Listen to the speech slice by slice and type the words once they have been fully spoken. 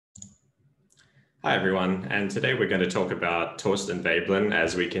Hi, everyone. And today we're going to talk about Thorstein Veblen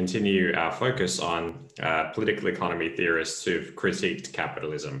as we continue our focus on political economy theorists who've critiqued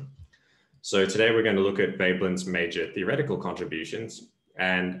capitalism. So today we're going to look at Veblen's major theoretical contributions.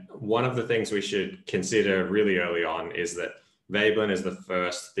 And one of the things we should consider really early on is that Veblen is the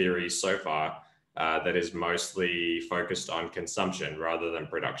first theory so far that is mostly focused on consumption rather than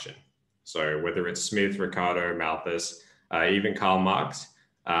production. So whether it's Smith, Ricardo, Malthus, even Karl Marx,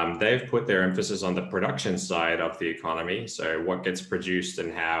 they've put their emphasis on the production side of the economy. So what gets produced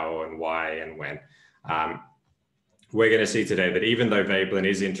and how and why and when. We're going to see today that even though Veblen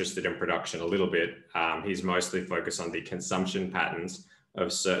is interested in production a little bit, he's mostly focused on the consumption patterns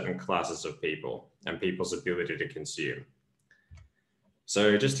of certain classes of people and people's ability to consume.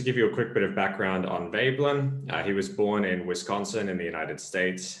 So just to give you a quick bit of background on Veblen, he was born in Wisconsin in the United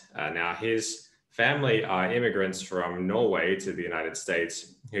States. Now his family are immigrants from Norway to the United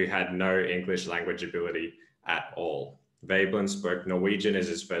States who had no English language ability at all. Veblen spoke Norwegian as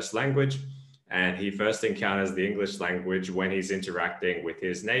his first language, and he first encounters the English language when he's interacting with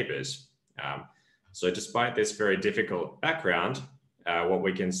his neighbors. So despite this very difficult background, what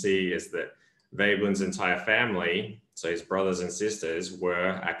we can see is that Veblen's entire family, so his brothers and sisters,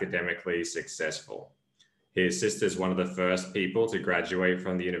 were academically successful. His sister's one of the first people to graduate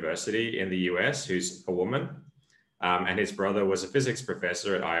from the university in the US, who's a woman. And his brother was a physics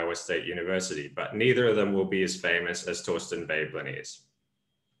professor at Iowa State University, but neither of them will be as famous as Thorstein Veblen is.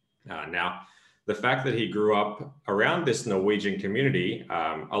 Now, the fact that he grew up around this Norwegian community,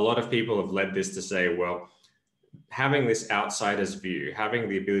 a lot of people have led this to say, well, having this outsider's view, having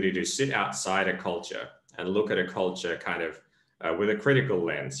the ability to sit outside a culture and look at a culture kind of with a critical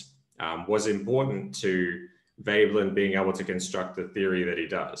lens, was important to Veblen being able to construct the theory that he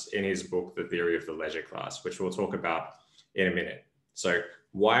does in his book, The Theory of the Leisure Class, which we'll talk about in a minute. So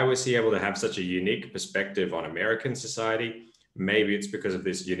why was he able to have such a unique perspective on American society? Maybe it's because of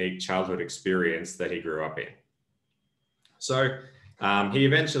this unique childhood experience that he grew up in. So he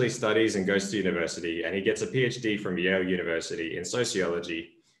eventually studies and goes to university, and he gets a PhD from Yale University in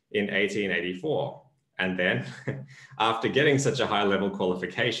sociology in 1884. And then after getting such a high level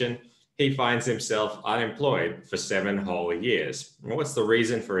qualification, he finds himself unemployed for 7 whole years. And what's the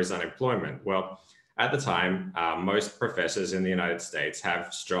reason for his unemployment? Well, at the time, most professors in the United States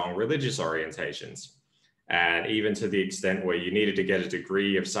have strong religious orientations. And even to the extent where you needed to get a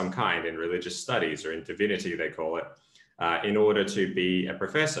degree of some kind in religious studies, or in divinity, they call it, in order to be a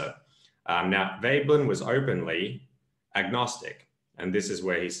professor. Now, Veblen was openly agnostic. And this is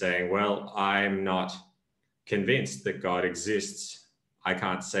where he's saying, well, I'm not convinced that God exists. I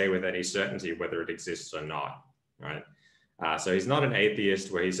can't say with any certainty whether it exists or not, right? So he's not an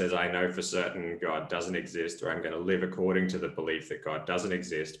atheist where he says, I know for certain God doesn't exist, or I'm going to live according to the belief that God doesn't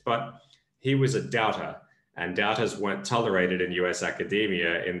exist. But he was a doubter, and doubters weren't tolerated in US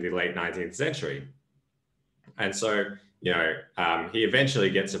academia in the late 19th century. And so, he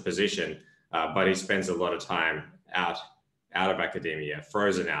eventually gets a position, but he spends a lot of time out of academia,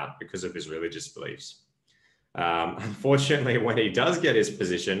 frozen out because of his religious beliefs. Unfortunately, when he does get his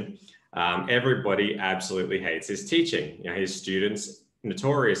position, everybody absolutely hates his teaching. His students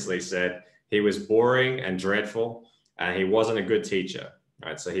notoriously said he was boring and dreadful, and he wasn't a good teacher,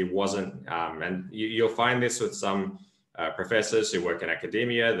 right? So he wasn't, and you'll find this with some professors who work in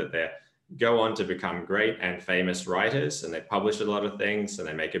academia, that they go on to become great and famous writers, and they publish a lot of things, and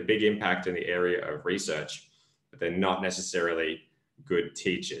they make a big impact in the area of research, but they're not necessarily good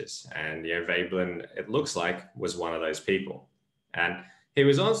teachers. And Veblen, it looks like, was one of those people. And he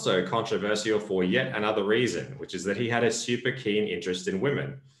was also controversial for yet another reason, which is that he had a super keen interest in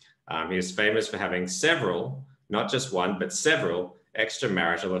women. He is famous for having several, not just one, but several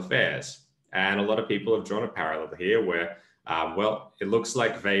extramarital affairs. And a lot of people have drawn a parallel here where, well, it looks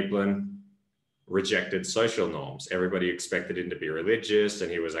like Veblen rejected social norms. Everybody expected him to be religious,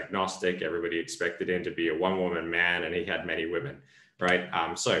 and he was agnostic. Everybody expected him to be a one-woman man, and he had many women. Right?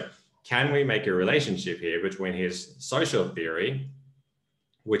 So can we make a relationship here between his social theory,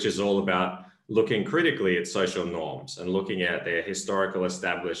 which is all about looking critically at social norms and looking at their historical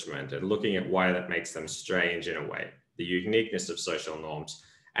establishment and looking at why that makes them strange in a way, the uniqueness of social norms,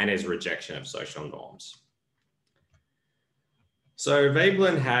 and his rejection of social norms? So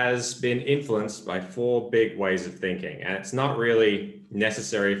Veblen has been influenced by 4 big ways of thinking, and it's not really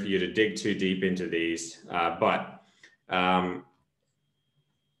necessary for you to dig too deep into these, but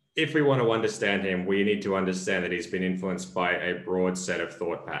if we want to understand him, we need to understand that he's been influenced by a broad set of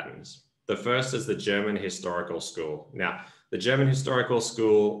thought patterns. The first is the German historical school. Now, the German historical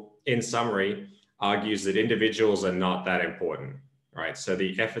school, in summary, argues that individuals are not that important. right? So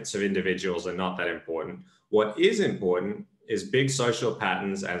the efforts of individuals are not that important. What is important is big social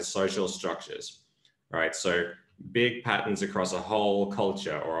patterns and social structures, right? So big patterns across a whole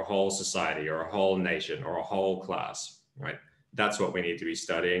culture or a whole society or a whole nation or a whole class, right? That's what we need to be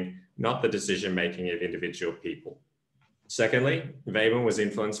studying, not the decision-making of individual people. Secondly, Veblen was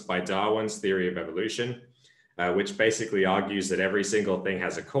influenced by Darwin's theory of evolution, which basically argues that every single thing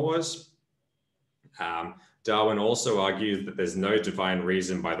has a cause. Darwin also argued that there's no divine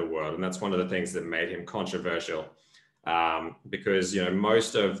reason by the world, and that's one of the things that made him controversial, because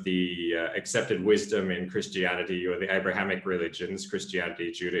most of the accepted wisdom in Christianity or the Abrahamic religions,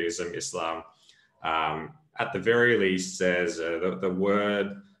 Christianity, Judaism, Islam, at the very least says the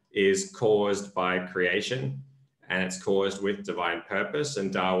word is caused by creation, and it's caused with divine purpose.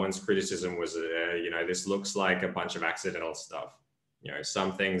 And Darwin's criticism was, this looks like a bunch of accidental stuff.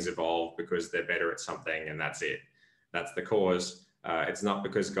 Some things evolve because they're better at something, and that's it. That's the cause. It's not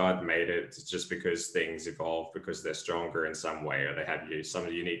because God made it. It's just because things evolve because they're stronger in some way, or they have some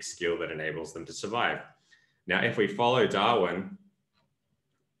unique skill that enables them to survive. Now, if we follow Darwin,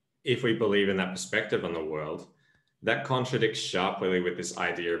 if we believe in that perspective on the world, that contradicts sharply with this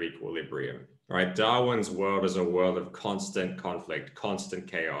idea of equilibrium, right? Darwin's world is a world of constant conflict, constant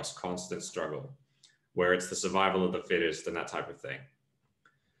chaos, constant struggle, where it's the survival of the fittest and that type of thing.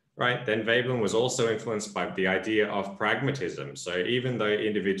 Right, then Veblen was also influenced by the idea of pragmatism. So even though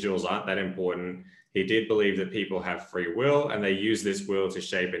individuals aren't that important, he did believe that people have free will and they use this will to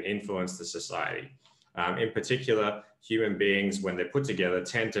shape and influence the society. In particular, human beings, when they're put together,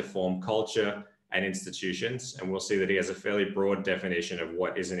 tend to form culture and institutions. And we'll see that he has a fairly broad definition of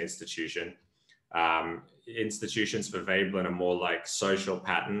what is an institution. Institutions for Veblen are more like social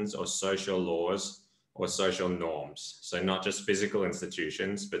patterns or social laws or social norms. So not just physical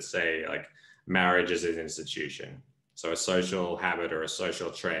institutions, but say like marriage is an institution. So a social habit or a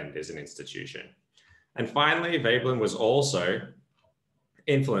social trend is an institution. And finally, Veblen was also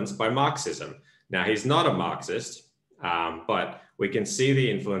influenced by Marxism. Now, he's not a Marxist, but we can see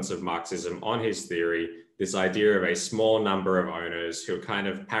the influence of Marxism on his theory, this idea of a small number of owners who are kind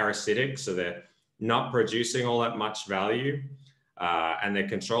of parasitic, so they're not producing all that much value, and they're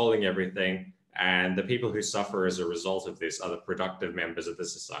controlling everything. And the people who suffer as a result of this are the productive members of the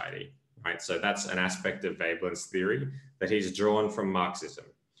society, right? So that's an aspect of Veblen's theory that he's drawn from Marxism.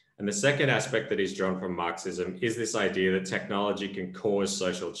 And the second aspect that he's drawn from Marxism is this idea that technology can cause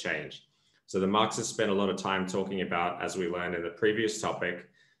social change. So the Marxists spent a lot of time talking about, as we learned in the previous topic,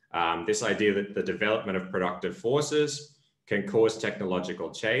 this idea that the development of productive forces can cause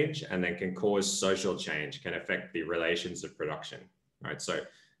technological change and then can cause social change, can affect the relations of production, right? So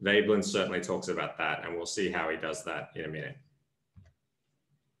Veblen certainly talks about that, and we'll see how he does that in a minute.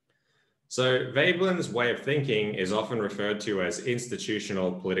 So Veblen's way of thinking is often referred to as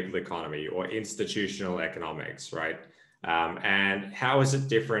institutional political economy or institutional economics, right? And how is it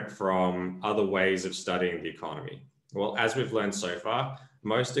different from other ways of studying the economy? Well, as we've learned so far,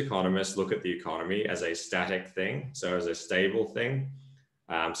 most economists look at the economy as a static thing, so as a stable thing,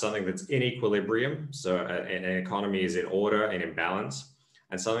 something that's in equilibrium. So an economy is in order and in balance.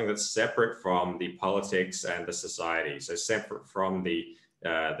 And something that's separate from the politics and the society. So separate from the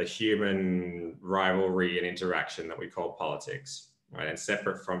human rivalry and interaction that we call politics, right? And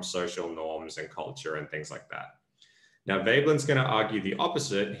separate from social norms and culture and things like that. Now, Veblen's going to argue the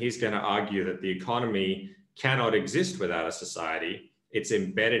opposite. He's going to argue that the economy cannot exist without a society. It's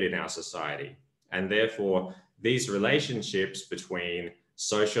embedded in our society. And therefore, these relationships between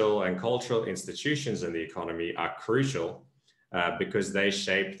social and cultural institutions in the economy are crucial because they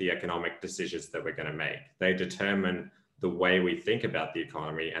shape the economic decisions that we're going to make. They determine the way we think about the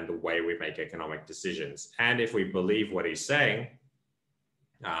economy and the way we make economic decisions. And if we believe what he's saying,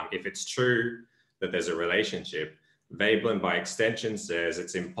 if it's true that there's a relationship, Veblen by extension says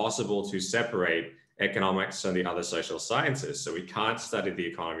it's impossible to separate economics from the other social sciences. So we can't study the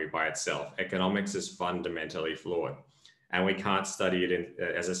economy by itself. Economics is fundamentally flawed, and we can't study it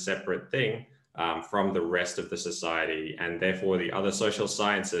as a separate thing from the rest of the society. And therefore the other social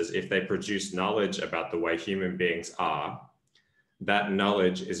sciences, if they produce knowledge about the way human beings are, that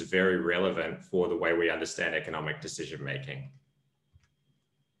knowledge is very relevant for the way we understand economic decision-making.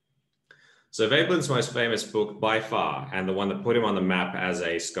 So Veblen's most famous book by far, and the one that put him on the map as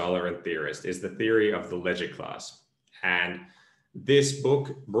a scholar and theorist, is The Theory of the Leisure Class. And this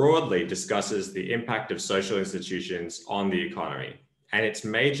book broadly discusses the impact of social institutions on the economy. And its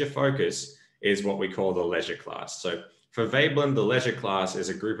major focus is what we call the leisure class. So for Veblen, the leisure class is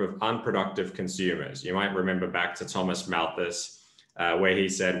a group of unproductive consumers. You might remember back to Thomas Malthus, where he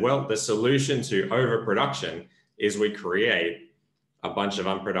said, well, the solution to overproduction is we create a bunch of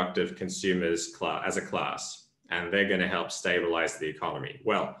unproductive consumers as a class, and they're going to help stabilize the economy.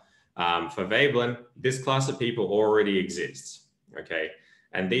 Well, for Veblen, this class of people already exists, okay?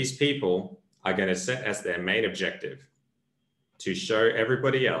 And these people are going to set as their main objective to show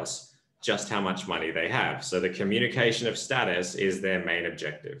everybody else just how much money they have. So the communication of status is their main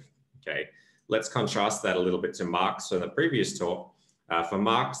objective, okay? Let's contrast that a little bit to Marx from the previous talk. For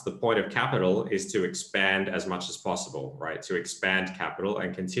Marx, the point of capital is to expand as much as possible, right? To expand capital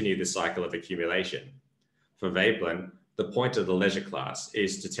and continue the cycle of accumulation. For Veblen, the point of the leisure class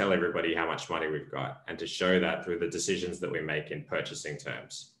is to tell everybody how much money we've got and to show that through the decisions that we make in purchasing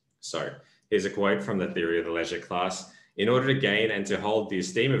terms. So here's a quote from the theory of the leisure class. In order to gain and to hold the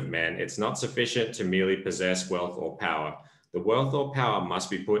esteem of men, it's not sufficient to merely possess wealth or power. The wealth or power must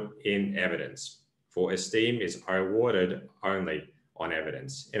be put in evidence, for esteem is awarded only on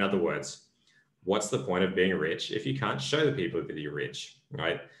evidence. In other words, what's the point of being rich if you can't show the people that you're rich,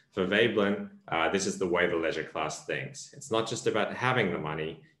 right? For Veblen, this is the way the leisure class thinks. It's not just about having the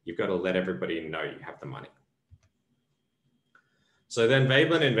money, you've got to let everybody know you have the money. So then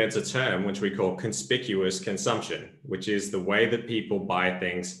Veblen invents a term which we call conspicuous consumption, which is the way that people buy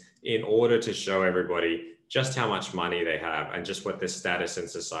things in order to show everybody just how much money they have and just what their status in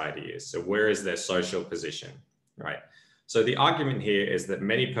society is. So where is their social position, right? So the argument here is that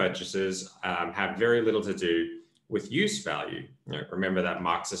many purchases have very little to do with use value. Remember that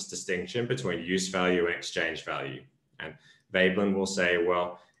Marxist distinction between use value and exchange value. And Veblen will say,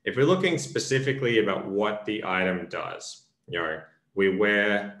 well, if we're looking specifically about what the item does, we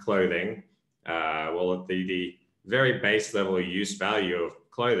wear clothing, well, the very base level use value of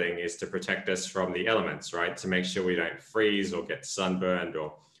clothing is to protect us from the elements, right? To make sure we don't freeze or get sunburned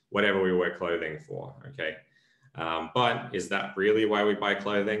or whatever we wear clothing for, okay? But is that really why we buy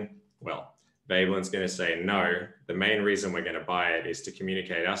clothing? Well, Veblen's going to say no. The main reason we're going to buy it is to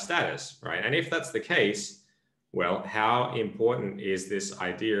communicate our status, right? And if that's the case, well, how important is this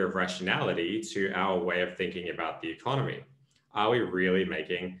idea of rationality to our way of thinking about the economy? Are we really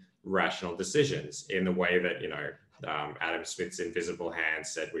making rational decisions in the way that, Adam Smith's invisible hand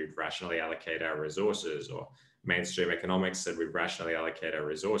said we'd rationally allocate our resources, or mainstream economics said we'd rationally allocate our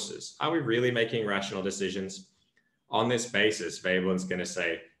resources? Are we really making rational decisions? On this basis, Veblen's going to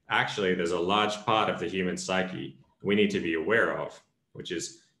say, actually, there's a large part of the human psyche we need to be aware of, which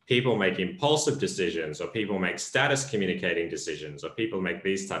is people make impulsive decisions, or people make status communicating decisions, or people make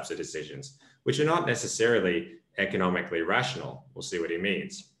these types of decisions, which are not necessarily economically rational. We'll see what he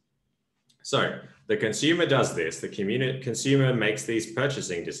means. So the consumer does this. The consumer makes these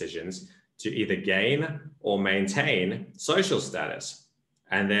purchasing decisions to either gain or maintain social status.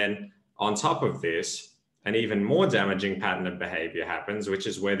 And then on top of this, an even more damaging pattern of behavior happens, which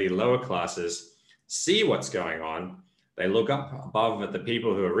is where the lower classes see what's going on. They look up above at the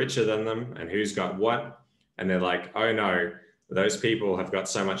people who are richer than them and who's got what. And they're like, oh no, those people have got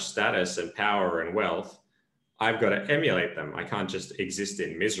so much status and power and wealth. I've got to emulate them. I can't just exist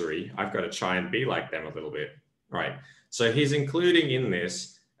in misery. I've got to try and be like them a little bit, right? So he's including in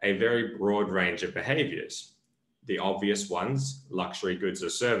this a very broad range of behaviors. The obvious ones, luxury goods or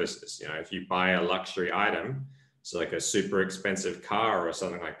services. If you buy a luxury item, so like a super expensive car or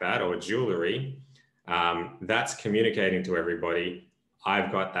something like that, or jewelry, that's communicating to everybody,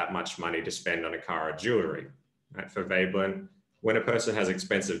 I've got that much money to spend on a car or jewelry. Right? For Veblen, when a person has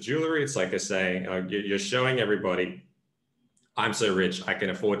expensive jewelry, it's like they're saying, you're showing everybody, I'm so rich, I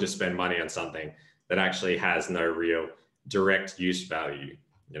can afford to spend money on something that actually has no real direct use value,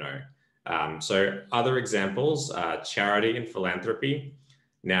 So other examples, charity and philanthropy.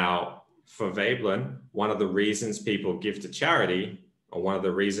 Now, for Veblen, one of the reasons people give to charity, or one of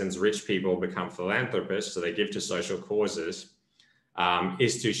the reasons rich people become philanthropists, so they give to social causes,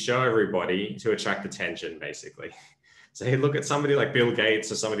 is to show everybody, to attract attention, basically. So you look at somebody like Bill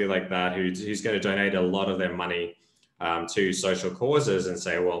Gates or somebody like that who's going to donate a lot of their money to social causes and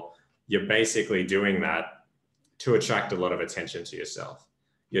say, well, you're basically doing that to attract a lot of attention to yourself.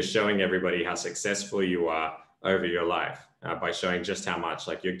 You're showing everybody how successful you are over your life by showing just how much,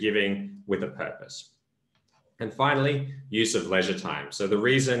 like you're giving with a purpose. And finally, use of leisure time. So the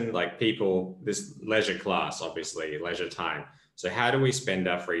reason this leisure class, obviously leisure time. So how do we spend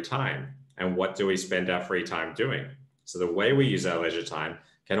our free time, and what do we spend our free time doing? So the way we use our leisure time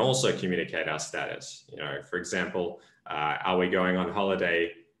can also communicate our status. For example, are we going on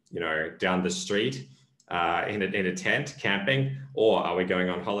holiday, down the street in a tent camping, or are we going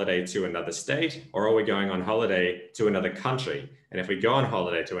on holiday to another state, or are we going on holiday to another country? And if we go on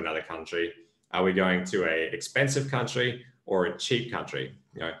holiday to another country, are we going to an expensive country or a cheap country?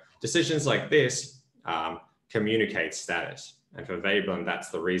 Decisions like this communicate status. And for Veblen, that's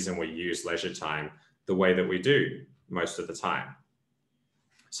the reason we use leisure time the way that we do most of the time.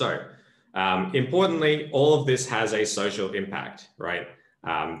 So importantly, all of this has a social impact, right?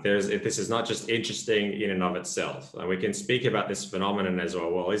 This is not just interesting in and of itself. And we can speak about this phenomenon as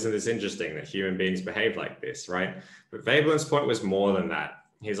well. Well, isn't this interesting that human beings behave like this, right? But Veblen's point was more than that.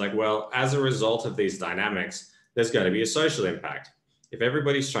 He's like, well, as a result of these dynamics, there's going to be a social impact. If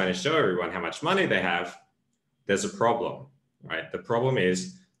everybody's trying to show everyone how much money they have, there's a problem, right? The problem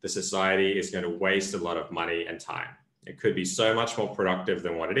is the society is going to waste a lot of money and time. It could be so much more productive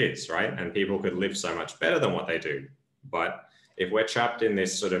than what it is, right? And people could live so much better than what they do. But if we're trapped in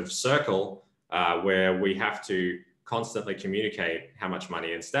this sort of circle where we have to constantly communicate how much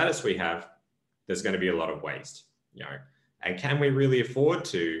money and status we have, there's going to be a lot of waste, you know. And can we really afford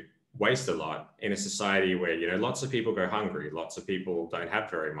to waste a lot in a society where, you know, lots of people go hungry, lots of people don't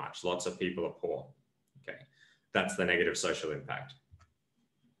have very much, lots of people are poor? Okay, that's the negative social impact.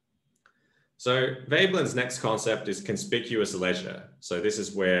 So Veblen's next concept is conspicuous leisure. So this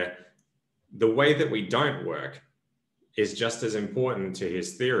is where the way that we don't work is just as important to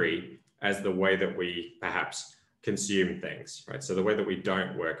his theory as the way that we perhaps consume things, right? So the way that we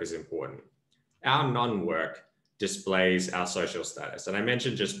don't work is important. Our non-work displays our social status. And I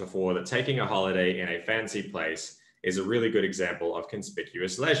mentioned just before that taking a holiday in a fancy place is a really good example of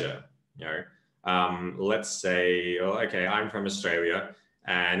conspicuous leisure. You know, let's say, well, okay, I'm from Australia,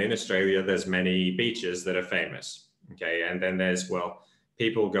 and in Australia, there's many beaches that are famous. Okay, and then there's, well,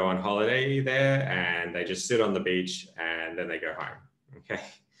 people go on holiday there and they just sit on the beach and then they go home. Okay,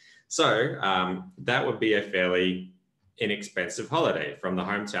 so that would be a fairly inexpensive holiday. From the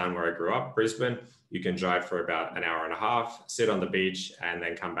hometown where I grew up, Brisbane, you can drive for about an hour and a half, sit on the beach, and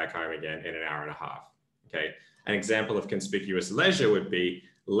then come back home again in an hour and a half. Okay, an example of conspicuous leisure would be,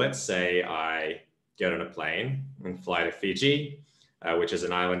 let's say I get on a plane and fly to Fiji, which is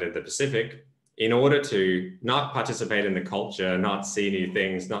an island in the Pacific, in order to not participate in the culture, not see new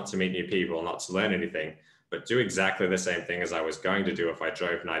things, not to meet new people, not to learn anything, but do exactly the same thing as I was going to do if I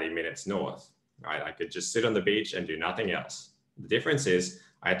drove 90 minutes north, right? I could just sit on the beach and do nothing else. The difference is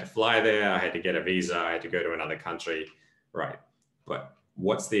I had to fly there, I had to get a visa, I had to go to another country, right? But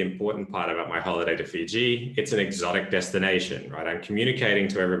what's the important part about my holiday to Fiji? It's an exotic destination, right? I'm communicating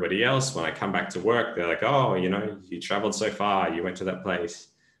to everybody else. When I come back to work, they're like, oh, you know, you traveled so far, you went to that place.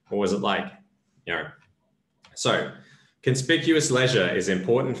 What was it like? You know, so conspicuous leisure is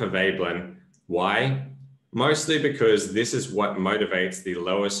important for Veblen. Why? Mostly because this is what motivates the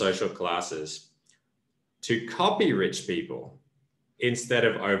lower social classes to copy rich people instead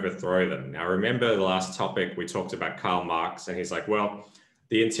of overthrow them. Now, remember the last topic we talked about Karl Marx, and he's like, well,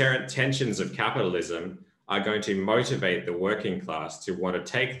 the inherent tensions of capitalism are going to motivate the working class to want to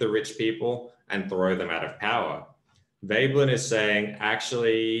take the rich people and throw them out of power. Veblen is saying,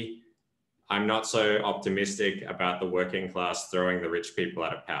 actually, I'm not so optimistic about the working class throwing the rich people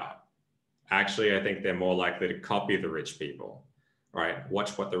out of power. Actually, I think they're more likely to copy the rich people, right?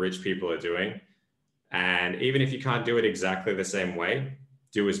 Watch what the rich people are doing. And even if you can't do it exactly the same way,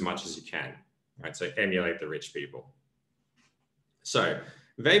 do as much as you can, right? So emulate the rich people. So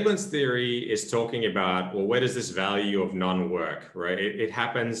Veblen's theory is talking about, well, where does this value of non-work, right? It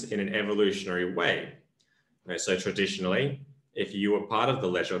happens in an evolutionary way. Right? So traditionally, if you were part of the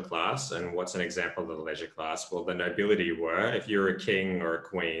leisure class, and what's an example of the leisure class? Well, the nobility were, if you're a king or a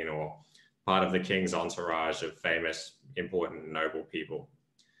queen or part of the king's entourage of famous, important, noble people,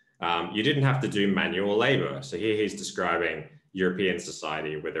 you didn't have to do manual labor. So here he's describing European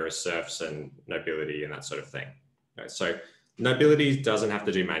society where there are serfs and nobility and that sort of thing. Right? So nobility doesn't have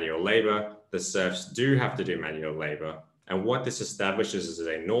to do manual labor. The serfs do have to do manual labor. And what this establishes is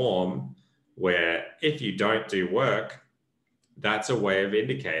a norm where if you don't do work, that's a way of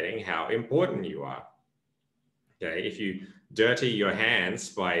indicating how important you are. Okay, if you dirty your hands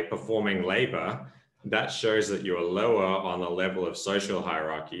by performing labor, that shows that you're lower on the level of social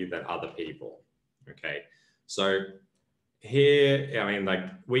hierarchy than other people. Okay, so here, I mean, like,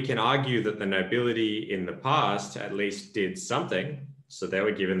 we can argue that the nobility in the past at least did something. So they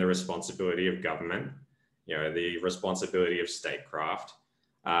were given the responsibility of government, you know, the responsibility of statecraft.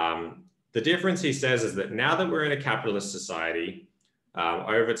 The difference, he says, is that now that we're in a capitalist society,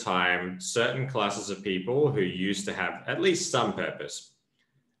 over time, certain classes of people who used to have at least some purpose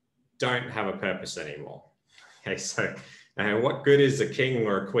don't have a purpose anymore. Okay, so what good is a king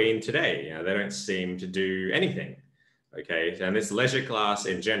or a queen today? You know, they don't seem to do anything. Okay, and this leisure class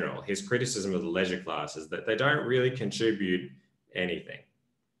in general, his criticism of the leisure class is that they don't really contribute anything.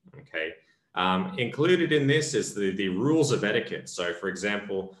 Okay, included in this is the rules of etiquette. So, for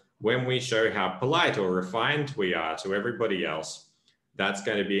example, when we show how polite or refined we are to everybody else, that's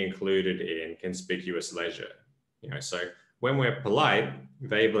going to be included in conspicuous leisure. So when we're polite,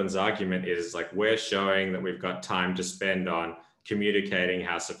 Veblen's argument is like we're showing that we've got time to spend on communicating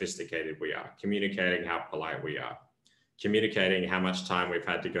how sophisticated we are, communicating how polite we are, communicating how much time we've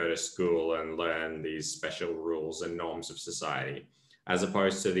had to go to school and learn these special rules and norms of society, as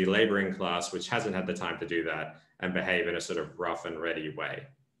opposed to the laboring class, which hasn't had the time to do that and behave in a sort of rough and ready way.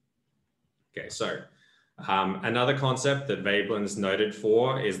 Okay, so another concept that Veblen's noted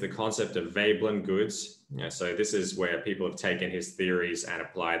for is the concept of Veblen goods. So this is where people have taken his theories and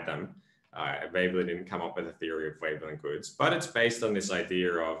applied them. Veblen didn't come up with a theory of Veblen goods, but it's based on this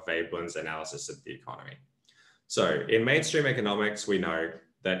idea of Veblen's analysis of the economy. So in mainstream economics, we know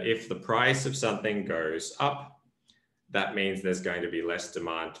that if the price of something goes up, that means there's going to be less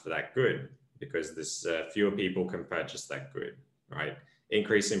demand for that good because there's fewer people can purchase that good, right?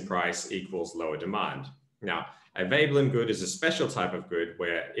 Increase in price equals lower demand. Now, a Veblen good is a special type of good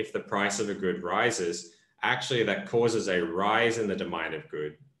where if the price of a good rises, actually that causes a rise in the demand of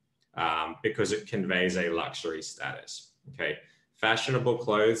good because it conveys a luxury status, okay? Fashionable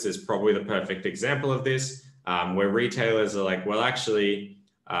clothes is probably the perfect example of this, where retailers are like, well, actually,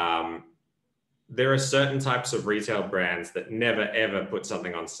 there are certain types of retail brands that never, ever put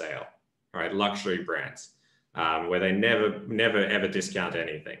something on sale, right? Luxury brands, where they never, ever discount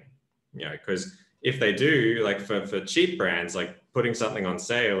anything, because if they do, like for cheap brands, like putting something on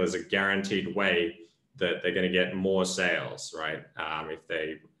sale is a guaranteed way that they're going to get more sales, right? If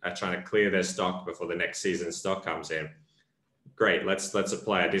they are trying to clear their stock before the next season's stock comes in, great, let's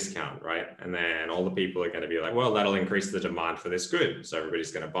apply a discount, right? And then all the people are going to be like, well, that'll increase the demand for this good. So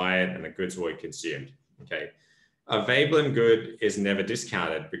everybody's going to buy it and the goods will be consumed, okay? A Veblen good is never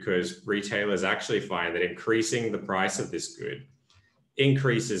discounted because retailers actually find that increasing the price of this good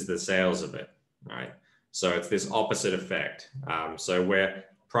increases the sales of it, right? So it's this opposite effect. So where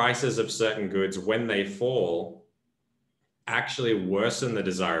prices of certain goods, when they fall, actually worsen the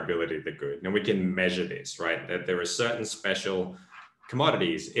desirability of the good. And we can measure this, right? That there are certain special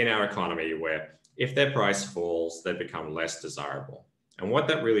commodities in our economy where if their price falls, they become less desirable. And what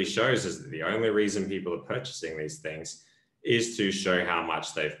that really shows is that the only reason people are purchasing these things is to show how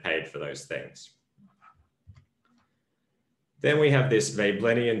much they've paid for those things. Then we have this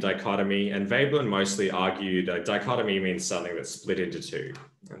Veblenian dichotomy, and Veblen mostly argued a dichotomy means something that's split into two.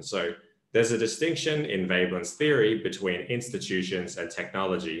 And so there's a distinction in Veblen's theory between institutions and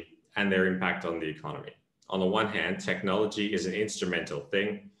technology and their impact on the economy. On the one hand, technology is an instrumental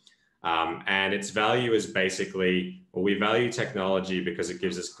thing, and its value is basically, well, we value technology because it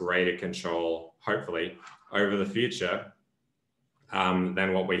gives us greater control, hopefully, over the future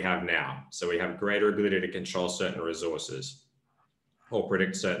than what we have now. So we have greater ability to control certain resources or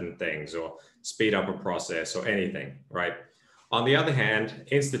predict certain things or speed up a process or anything, right? On the other hand,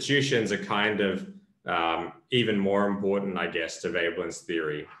 institutions are kind of even more important, I guess, to Veblen's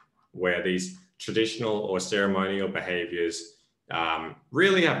theory, where these traditional or ceremonial behaviors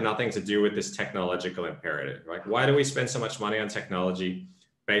really have nothing to do with this technological imperative. Like, why do we spend so much money on technology?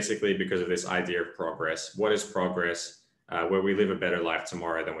 Basically because of this idea of progress. What is progress? Where we live a better life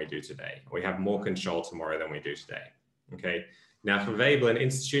tomorrow than we do today. We have more control tomorrow than we do today, okay? Now for Veblen,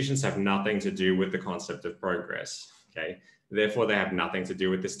 institutions have nothing to do with the concept of progress, okay? Therefore, they have nothing to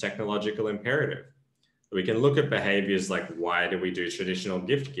do with this technological imperative. We can look at behaviors like, why do we do traditional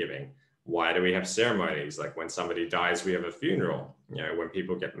gift giving? Why do we have ceremonies? Like when somebody dies, we have a funeral. When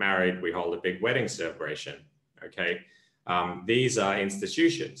people get married, we hold a big wedding celebration, okay? These are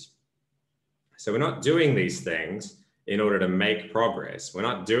institutions. So we're not doing these things in order to make progress. We're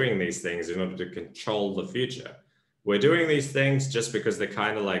not doing these things in order to control the future. We're doing these things just because they're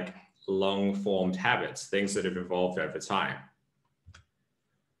kind of like long-formed habits, things that have evolved over time.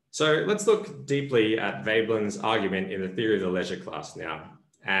 So let's look deeply at Veblen's argument in the theory of the leisure class now.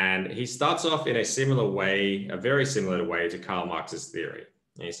 And he starts off in a similar way, a very similar way to Karl Marx's theory.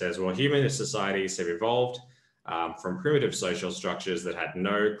 And he says, well, human societies have evolved from primitive social structures that had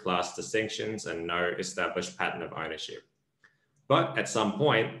no class distinctions and no established pattern of ownership. But at some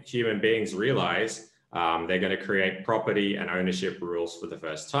point, human beings realize they're going to create property and ownership rules for the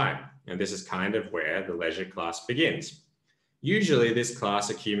first time. And this is kind of where the leisure class begins. Usually this class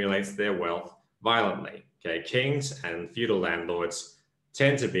accumulates their wealth violently. Okay, kings and feudal landlords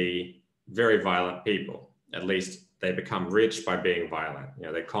tend to be very violent people. At least they become rich by being violent.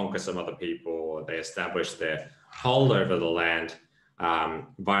 They conquer some other people, or they establish their hold over the land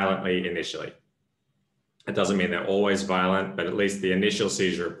violently initially. It doesn't mean they're always violent, but at least the initial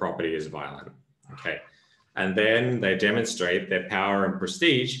seizure of property is violent. Okay, and then they demonstrate their power and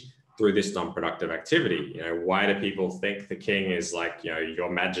prestige through this non-productive activity. Why do people think the king is like,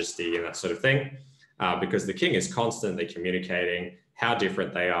 your majesty and that sort of thing? Because the king is constantly communicating how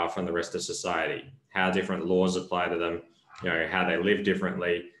different they are from the rest of society, how different laws apply to them, how they live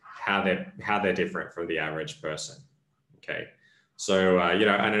differently, how they're different from the average person. Okay. So, I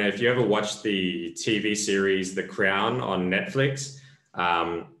don't know if you ever watched the TV series The Crown on Netflix,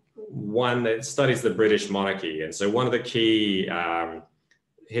 one that studies the British monarchy. And so one of the key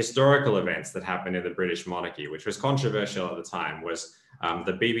historical events that happened in the British monarchy, which was controversial at the time, was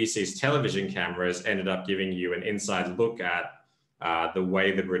the BBC's television cameras ended up giving you an inside look at the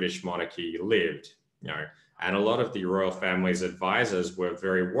way the British monarchy lived. And a lot of the royal family's advisors were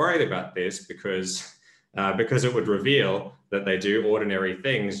very worried about this because it would reveal that they do ordinary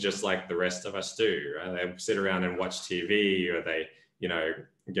things just like the rest of us do. Right? They sit around and watch TV, or they,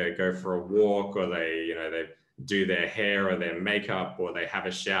 go for a walk, or they do their hair or their makeup, or they have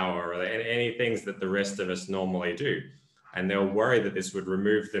a shower, or any things that the rest of us normally do. And they were worried that this would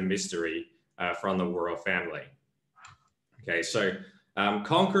remove the mystery from the royal family. Okay, so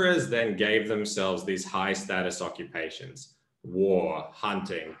conquerors then gave themselves these high status occupations: war,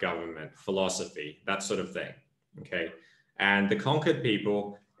 hunting, government, philosophy, that sort of thing. Okay, and the conquered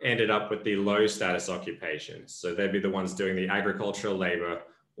people ended up with the low status occupations. So they'd be the ones doing the agricultural labor,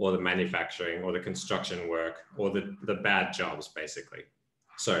 or the manufacturing, or the construction work, or the bad jobs, basically.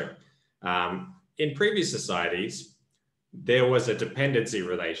 So in previous societies, there was a dependency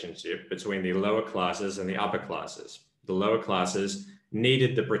relationship between the lower classes and the upper classes. The lower classes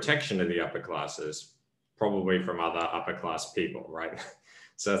needed the protection of the upper classes, probably from other upper class people, right?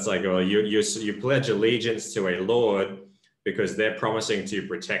 So it's like, well, you pledge allegiance to a lord because they're promising to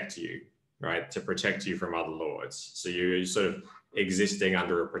protect you, right? To protect you from other lords. So you're sort of existing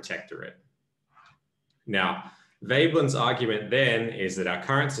under a protectorate. Now, Veblen's argument then is that our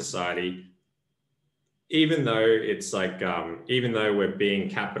current society, even though it's like, even though we're being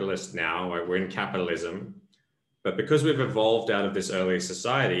capitalist now, like we're in capitalism, but because we've evolved out of this earlier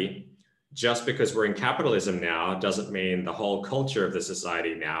society, just because we're in capitalism now doesn't mean the whole culture of the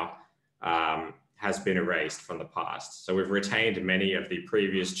society now has been erased from the past. So we've retained many of the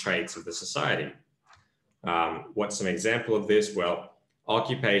previous traits of the society. What's an example of this? Well,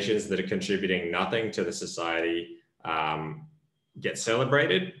 occupations that are contributing nothing to the society get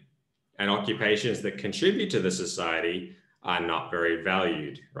celebrated, and occupations that contribute to the society are not very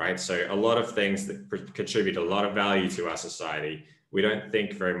valued, right? So a lot of things that contribute a lot of value to our society, we don't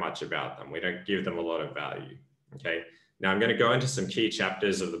think very much about them. We don't give them a lot of value, okay? Now I'm going to go into some key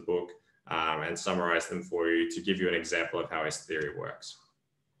chapters of the book and summarize them for you to give you an example of how his theory works.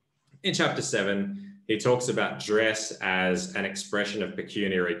 In chapter 7, he talks about dress as an expression of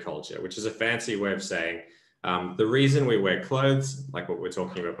pecuniary culture, which is a fancy way of saying the reason we wear clothes, like what we were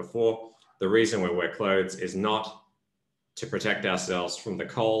talking about before, the reason we wear clothes is not to protect ourselves from the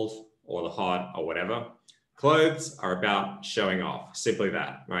cold or the hot or whatever. Clothes are about showing off, simply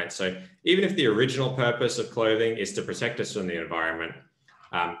that, right? So even if the original purpose of clothing is to protect us from the environment,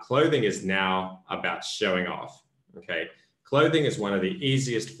 clothing is now about showing off, okay? Clothing is one of the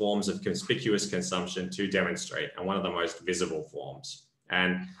easiest forms of conspicuous consumption to demonstrate, and one of the most visible forms.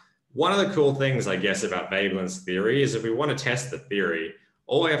 And one of the cool things, I guess, about Veblen's theory is if we want to test the theory,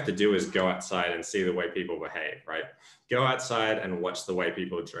 all we have to do is go outside and see the way people behave, right? Go outside and watch the way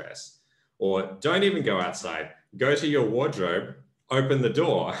people dress. Or don't even go outside. Go to your wardrobe, open the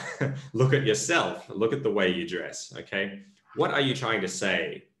door, look at yourself, look at the way you dress, okay? What are you trying to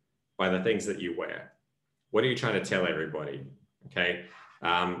say by the things that you wear? What are you trying to tell everybody, okay?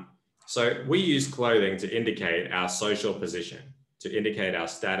 So we use clothing to indicate our social position, to indicate our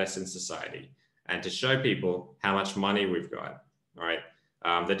status in society, and to show people how much money we've got, all right?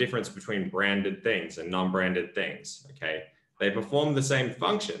 The difference between branded things and non-branded things, okay? They perform the same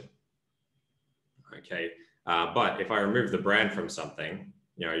function, okay? But if I remove the brand from something,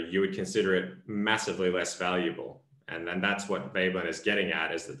 you would consider it massively less valuable. And then that's what Veblen is getting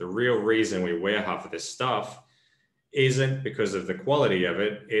at, is that the real reason we wear half of this stuff isn't because of the quality of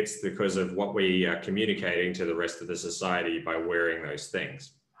it, it's because of what we are communicating to the rest of the society by wearing those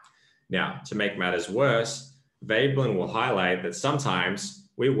things. Now, to make matters worse, Veblen will highlight that sometimes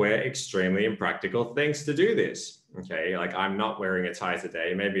we wear extremely impractical things to do this, okay? Like I'm not wearing a tie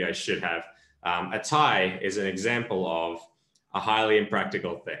today, maybe I should have. A tie is an example of a highly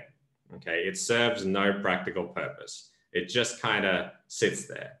impractical thing, okay? It serves no practical purpose. It just kind of sits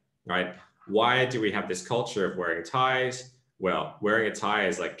there, right? Why do we have this culture of wearing ties? Well, wearing a tie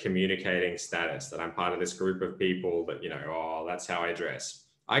is like communicating status, that I'm part of this group of people that, oh, that's how I dress.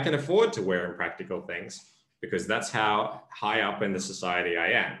 I can afford to wear impractical things because that's how high up in the society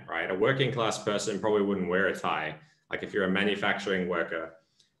I am, right? A working class person probably wouldn't wear a tie. Like if you're a manufacturing worker,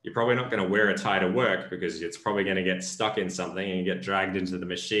 you're probably not going to wear a tie to work because it's probably going to get stuck in something and get dragged into the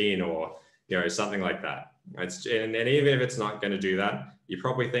machine or, you know, something like that. And even if it's not going to do that, you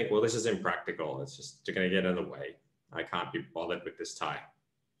probably think, well, this is impractical. It's just going to get in the way. I can't be bothered with this tie.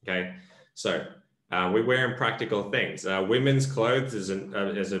 Okay. So we wear impractical things. Women's clothes is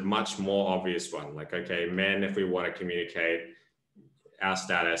a much more obvious one. Like, okay, men, if we want to communicate our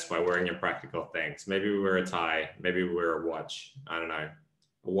status by wearing impractical things, maybe we wear a tie, maybe we wear a watch. I don't know.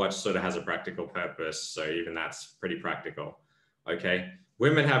 A watch sort of has a practical purpose, so even that's pretty practical. Okay,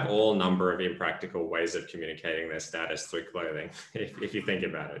 women have all number of impractical ways of communicating their status through clothing, if you think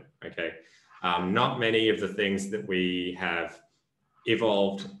about it. Okay, not many of the things that we have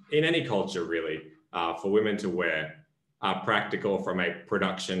evolved in any culture really for women to wear are practical from a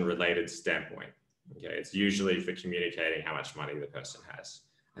production-related standpoint. Okay, it's usually for communicating how much money the person has,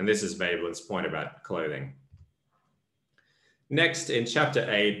 and this is Veblen's point about clothing. Next, in chapter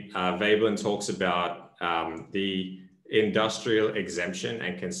 8, Veblen talks about the industrial exemption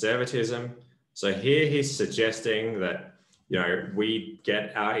and conservatism. So here he's suggesting that, you know, we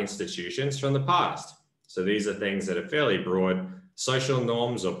get our institutions from the past. So these are things that are fairly broad. Social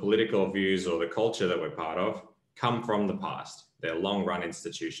norms or political views or the culture that we're part of come from the past. They're long-run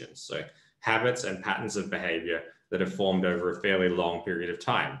institutions. So habits and patterns of behavior that have formed over a fairly long period of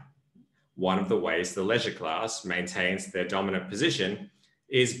time. One of the ways the leisure class maintains their dominant position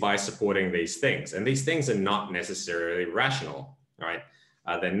is by supporting these things. And these things are not necessarily rational, right?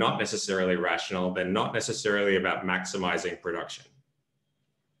 They're not necessarily rational. They're not necessarily about maximizing production,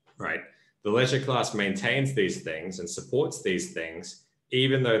 right? The leisure class maintains these things and supports these things,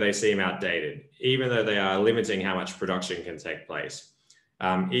 even though they seem outdated, even though they are limiting how much production can take place,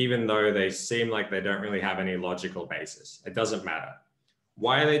 even though they seem like they don't really have any logical basis. It doesn't matter.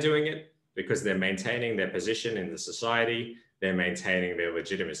 Why are they doing it? Because they're maintaining their position in the society, they're maintaining their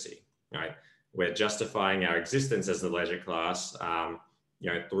legitimacy, right? We're justifying our existence as the leisure class, you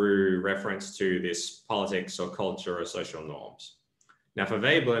know, through reference to this politics or culture or social norms. Now for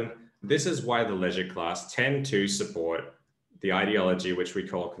Veblen, this is why the leisure class tend to support the ideology which we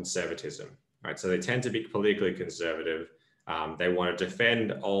call conservatism, right? So they tend to be politically conservative. They want to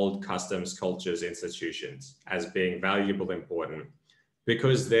defend old customs, cultures, institutions as being valuable, important,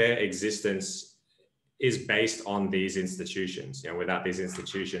 because their existence is based on these institutions. You know, without these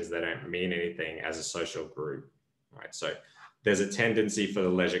institutions, they don't mean anything as a social group, right? So there's a tendency for the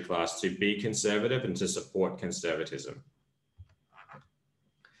leisure class to be conservative and to support conservatism.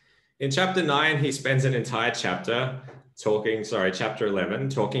 In chapter 9, he spends an entire chapter chapter 11,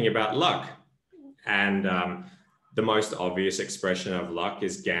 talking about luck. And the most obvious expression of luck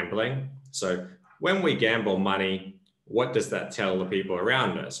is gambling. So when we gamble money, what does that tell the people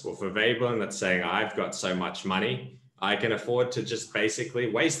around us? Well, for Veblen, that's saying, I've got so much money, I can afford to just basically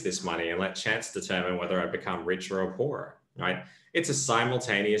waste this money and let chance determine whether I become richer or poorer, right? It's a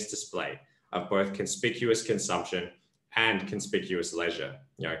simultaneous display of both conspicuous consumption and conspicuous leisure.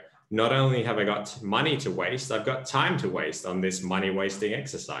 You know, not only have I got money to waste, I've got time to waste on this money-wasting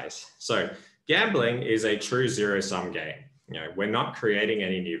exercise. So gambling is a true zero-sum game. You know, we're not creating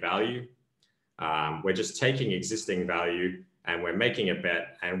any new value. We're just taking existing value and we're making a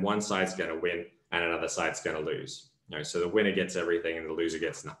bet, and one side's going to win and another side's going to lose. You know, so the winner gets everything and the loser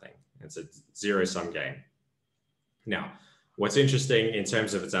gets nothing. It's a zero-sum game. Now, what's interesting in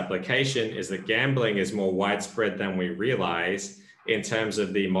terms of its application is that gambling is more widespread than we realize in terms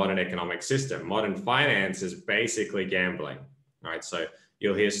of the modern economic system. Modern finance is basically gambling, right? So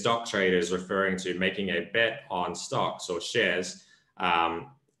you'll hear stock traders referring to making a bet on stocks or shares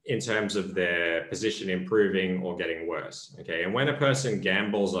in terms of their position improving or getting worse, okay? And when a person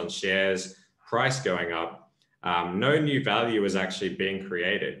gambles on shares, price going up, no new value is actually being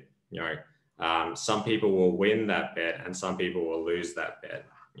created. You know, some people will win that bet and some people will lose that bet.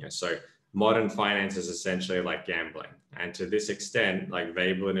 You know, so modern finance is essentially like gambling. And to this extent, like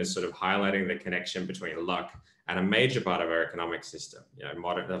Veblen is sort of highlighting the connection between luck and a major part of our economic system. You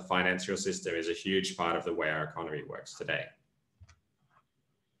know, the financial system is a huge part of the way our economy works today.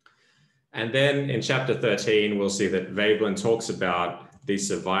 And then in chapter 13, we'll see that Veblen talks about the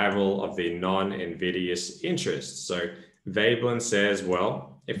survival of the non-invidious interest. So Veblen says,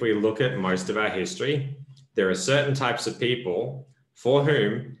 well, if we look at most of our history, there are certain types of people for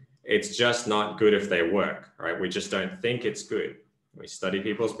whom it's just not good if they work, right? We just don't think it's good. We study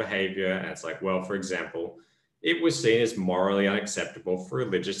people's behavior and it's like, well, for example, it was seen as morally unacceptable for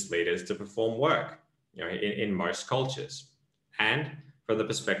religious leaders to perform work, you know, in most cultures. And from the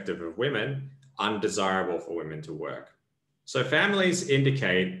perspective of women, undesirable for women to work. So families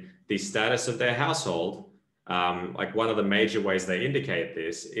indicate the status of their household. Like one of the major ways they indicate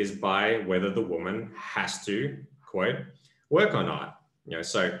this is by whether the woman has to, quote, work or not.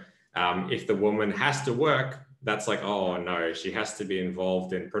 So if the woman has to work, that's like, oh no, she has to be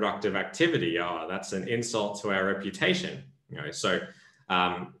involved in productive activity. Oh, that's an insult to our reputation. So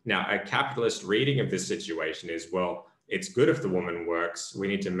now a capitalist reading of this situation is, well, it's good if the woman works. We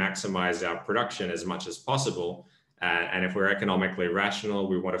need to maximize our production as much as possible. And if we're economically rational,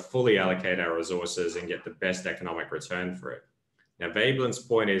 we want to fully allocate our resources and get the best economic return for it. Now, Veblen's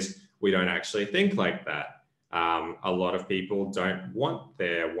point is we don't actually think like that. A lot of people don't want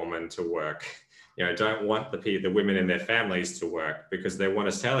their woman to work, don't want the women in their families to work because they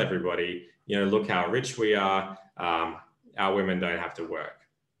want to tell everybody, look how rich we are. Our women don't have to work.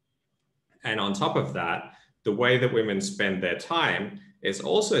 And on top of that, the way that women spend their time is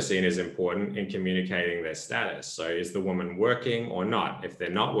also seen as important in communicating their status. So is the woman working or not? If they're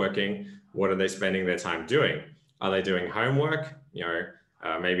not working, what are they spending their time doing? Are they doing homework?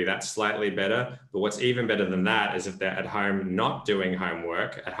 Maybe that's slightly better, but what's even better than that is if they're at home not doing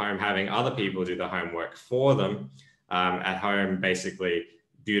homework, at home having other people do the homework for them, at home basically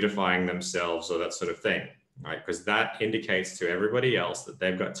beautifying themselves or that sort of thing, right? Because that indicates to everybody else that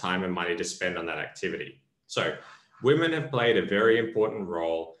they've got time and money to spend on that activity. So women have played a very important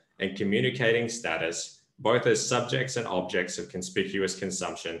role in communicating status, both as subjects and objects of conspicuous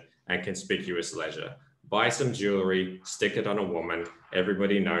consumption and conspicuous leisure. Buy some jewelry, stick it on a woman.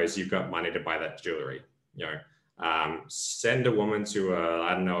 Everybody knows you've got money to buy that jewelry. Send a woman to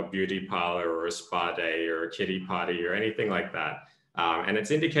a beauty parlor or a spa day or a kiddie party or anything like that. And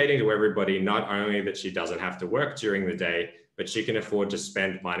it's indicating to everybody not only that she doesn't have to work during the day, but she can afford to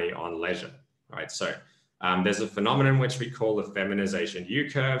spend money on leisure, right? So there's a phenomenon which we call the feminization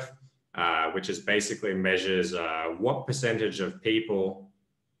U-curve, which is basically measures what percentage of people,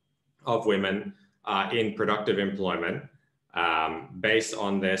 of women, are in productive employment based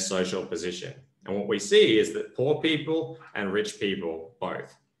on their social position. And what we see is that poor people and rich people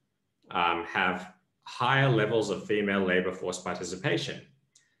both have higher levels of female labor force participation.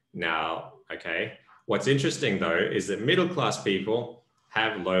 Now, okay, what's interesting though is that middle-class people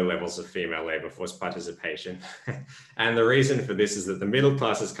have low levels of female labor force participation. And the reason for this is that the middle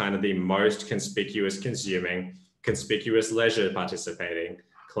class is kind of the most conspicuous consuming, conspicuous leisure participating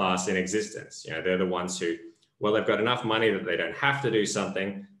class in existence. They're the ones who, well, they've got enough money that they don't have to do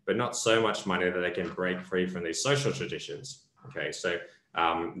something, but not so much money that they can break free from these social traditions. Okay, so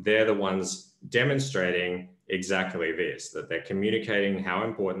they're the ones demonstrating exactly this, that they're communicating how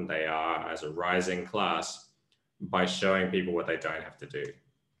important they are as a rising class by showing people what they don't have to do.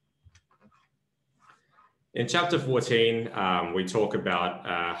 In chapter 14, we talk about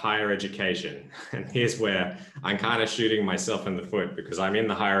higher education. And here's where I'm kind of shooting myself in the foot because I'm in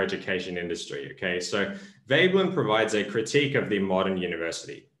the higher education industry, okay? So Veblen provides a critique of the modern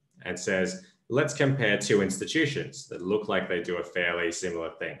university and says, let's compare two institutions that look like they do a fairly similar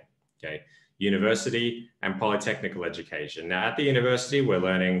thing, okay? University and polytechnical education. Now at the university, we're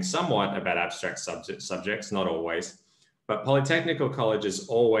learning somewhat about abstract subjects, not always, but polytechnical colleges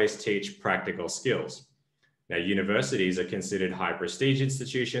always teach practical skills. Now, universities are considered high prestige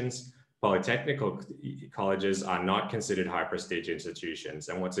institutions. Polytechnical colleges are not considered high prestige institutions.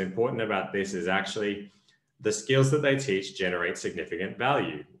 And what's important about this is actually the skills that they teach generate significant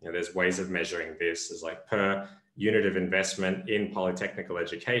value. There's ways of measuring this as like per unit of investment in polytechnical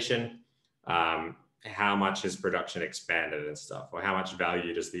education, how much has production expanded and stuff, or how much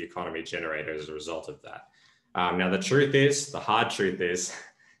value does the economy generate as a result of that. Now, the truth is, the hard truth is,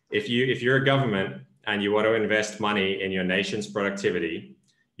 if you're a government and you want to invest money in your nation's productivity,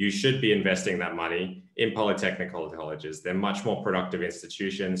 you should be investing that money in polytechnical colleges. They're much more productive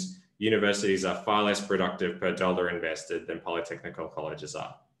institutions. Universities are far less productive per dollar invested than polytechnical colleges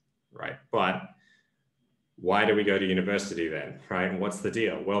are, right? But why do we go to university then, right? And what's the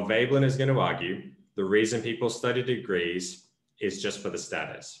deal? Well, Veblen is going to argue the reason people study degrees is just for the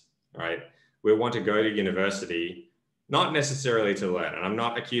status, right? We want to go to university not necessarily to learn. And I'm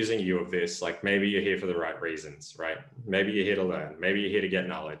not accusing you of this. Like maybe you're here for the right reasons, right? Maybe you're here to learn. Maybe you're here to get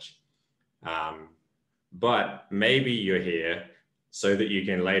knowledge. But maybe you're here so that you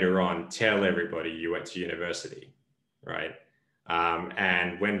can later on tell everybody you went to university, right?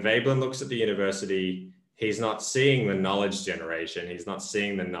 And when Veblen looks at the university, he's not seeing the knowledge generation. He's not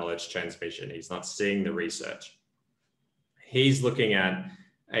seeing the knowledge transmission. He's not seeing the research. He's looking at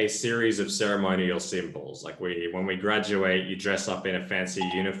a series of ceremonial symbols. Like when we graduate, you dress up in a fancy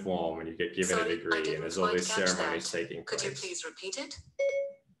uniform and you get given a degree, and there's all these ceremonies taking place. Could you please repeat it?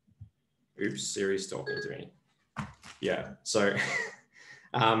 Oops, Siri's talking to me. Yeah, so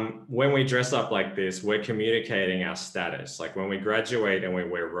when we dress up like this, we're communicating our status. Like when we graduate and we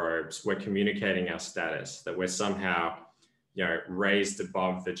wear robes, we're communicating our status, that we're somehow, raised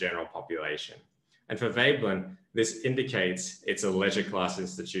above the general population. And for Veblen, this indicates it's a leisure class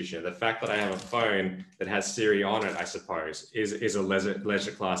institution. The fact that I have a phone that has Siri on it, I suppose, is a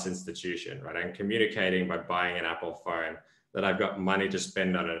leisure class institution, right? I'm communicating by buying an Apple phone, that I've got money to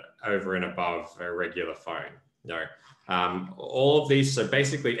spend on it over and above a regular phone. All of these, so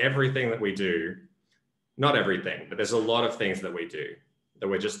basically everything that we do, not everything, but there's a lot of things that we do that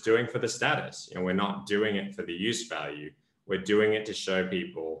we're just doing for the status. We're not doing it for the use value. We're doing it to show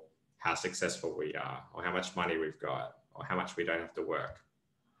people how successful we are, or how much money we've got, or how much we don't have to work.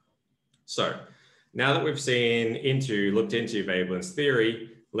 So now that we've looked into Veblen's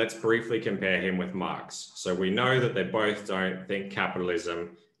theory, let's briefly compare him with Marx. So we know that they both don't think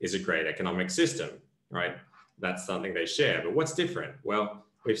capitalism is a great economic system, right? That's something they share, but what's different? Well,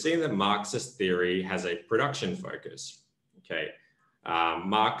 we've seen that Marxist theory has a production focus, okay?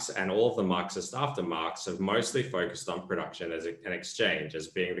 Marx and all of the Marxists after Marx have mostly focused on production as an exchange as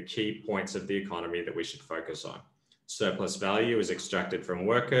being the key points of the economy that we should focus on. Surplus value is extracted from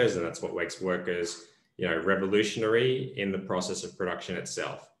workers, and that's what makes workers, revolutionary in the process of production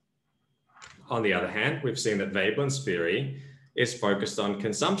itself. On the other hand, we've seen that Veblen's theory is focused on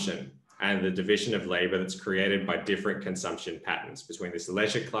consumption and the division of labor that's created by different consumption patterns between this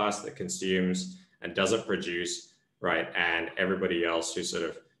leisure class that consumes and doesn't produce, right, and everybody else who sort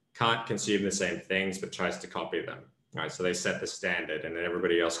of can't consume the same things but tries to copy them, right? So they set the standard and then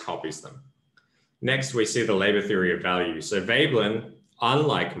everybody else copies them. Next, we see the labor theory of value. So Veblen,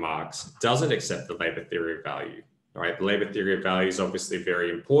 unlike Marx, doesn't accept the labor theory of value, right? The labor theory of value is obviously very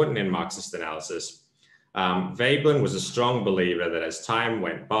important in Marxist analysis. Veblen was a strong believer that as time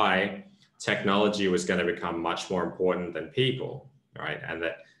went by, technology was going to become much more important than people, right? And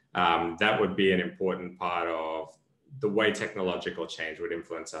that that would be an important part of the way technological change would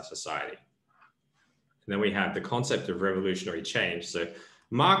influence our society. And then we have the concept of revolutionary change. So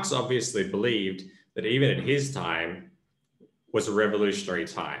Marx obviously believed that even at his time was a revolutionary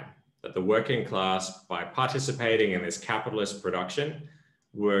time, that the working class, by participating in this capitalist production,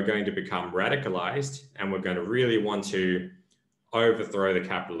 were going to become radicalized and were going to really want to overthrow the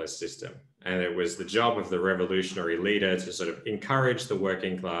capitalist system. And it was the job of the revolutionary leader to sort of encourage the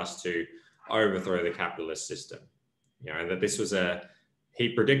working class to overthrow the capitalist system. And that this was he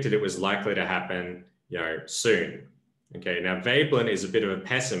predicted it was likely to happen, soon. Okay, now Veblen is a bit of a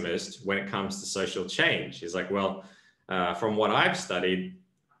pessimist when it comes to social change. He's like, well, from what I've studied,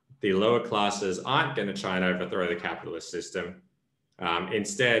 the lower classes aren't going to try and overthrow the capitalist system.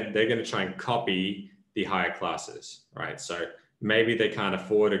 Instead, they're going to try and copy the higher classes, right? So maybe they can't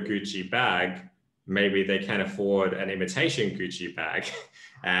afford a Gucci bag. Maybe they can afford an imitation Gucci bag.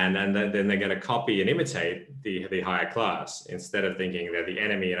 And then they're going to copy and imitate the higher class. Instead of thinking they're the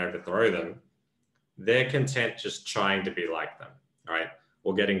enemy and overthrow them, they're content just trying to be like them, right?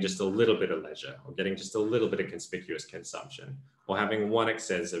 Or getting just a little bit of leisure, or getting just a little bit of conspicuous consumption, or having one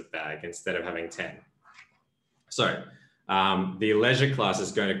expensive bag instead of having 10. So the leisure class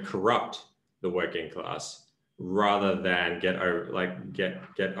is going to corrupt the working class rather than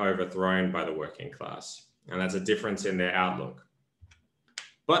get overthrown by the working class. And that's a difference in their outlook.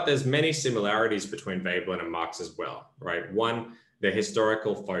 But there's many similarities between Veblen and Marx as well, right? One, their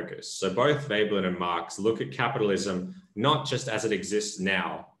historical focus. So both Veblen and Marx look at capitalism not just as it exists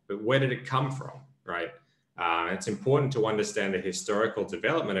now, but where did it come from, right? It's important to understand the historical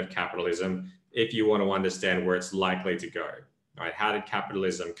development of capitalism if you want to understand where it's likely to go, right? How did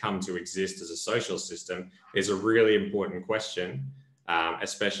capitalism come to exist as a social system is a really important question,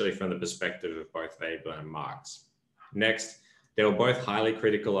 especially from the perspective of both Veblen and Marx. Next, they were both highly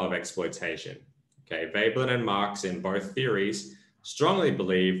critical of exploitation. Okay, Veblen and Marx in both theories strongly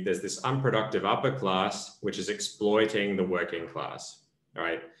believe there's this unproductive upper class which is exploiting the working class,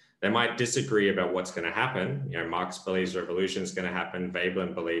 right? They might disagree about what's going to happen. Marx believes revolution is going to happen.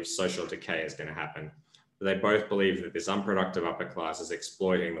 Veblen believes social decay is going to happen. But they both believe that this unproductive upper class is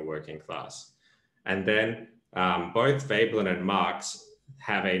exploiting the working class. And then both Veblen and Marx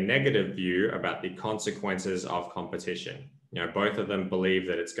have a negative view about the consequences of competition. Both of them believe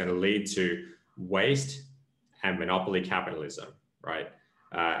that it's going to lead to waste and monopoly capitalism, right?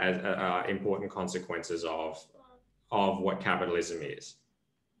 As important consequences of what capitalism is.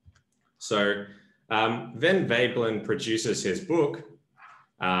 So then Veblen produces his book.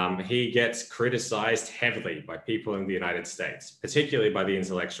 He gets criticized heavily by people in the United States, particularly by the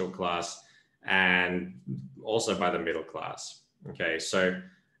intellectual class and also by the middle class. Okay, so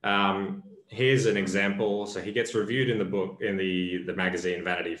Here's an example. So he gets reviewed in the book, in the magazine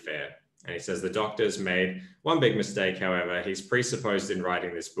Vanity Fair. And he says, the doctor's made one big mistake, however. He's presupposed in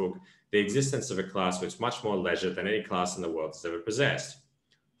writing this book the existence of a class with much more leisure than any class in the world has ever possessed.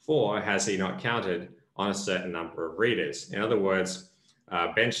 For has he not counted on a certain number of readers? In other words,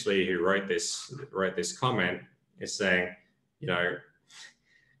 Benchley, who wrote this comment, is saying, you know,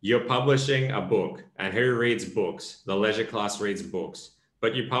 you're publishing a book, and who reads books? The leisure class reads books,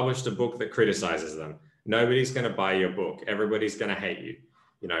 but you published a book that criticizes them. Nobody's going to buy your book. Everybody's going to hate you.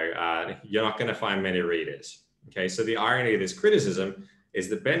 You know, you're not going to find many readers. Okay, so the irony of this criticism is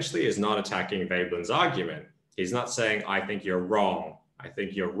that Benchley is not attacking Veblen's argument. He's not saying, I think you're wrong. I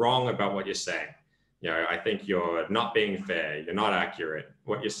think you're wrong about what you're saying. You know, I think you're not being fair. You're not accurate.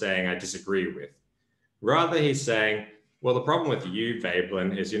 What you're saying, I disagree with. Rather, he's saying, well, the problem with you,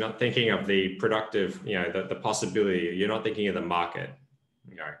 Veblen, is you're not thinking of the productive, you know, the possibility. You're not thinking of the market.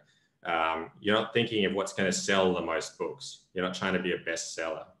 You know, you're not thinking of what's going to sell the most books. You're not trying to be a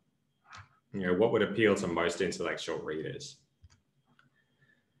bestseller. You know, what would appeal to most intellectual readers?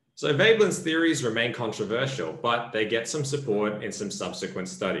 So Veblen's theories remain controversial, but they get some support in some subsequent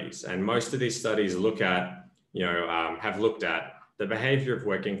studies. And most of these studies look at, you know, have looked at the behavior of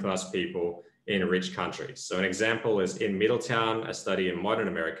working class people in rich countries. So an example is in Middletown, a study in modern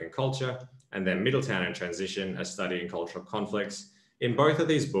American culture, and then Middletown in Transition, a study in cultural conflicts. In both of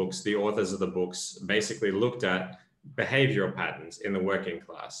these books, the authors of the books basically looked at behavioral patterns in the working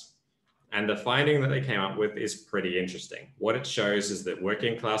class. And the finding that they came up with is pretty interesting. What it shows is that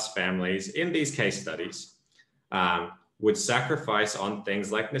working class families in these case studies would sacrifice on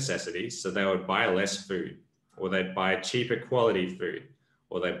things like necessities. So they would buy less food, or they'd buy cheaper quality food,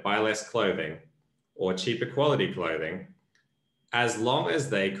 or they'd buy less clothing or cheaper quality clothing, as long as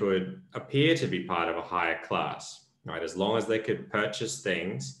they could appear to be part of a higher class, right? As long as they could purchase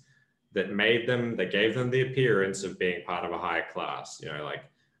things that gave them the appearance of being part of a higher class, you know, like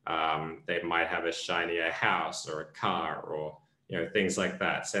they might have a shinier house or a car, or, you know, things like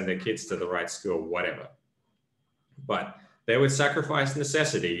that, send their kids to the right school, whatever. But they would sacrifice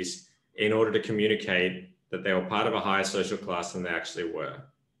necessities in order to communicate that they were part of a higher social class than they actually were,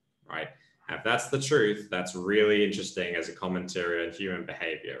 right? And if that's the truth, that's really interesting as a commentary on human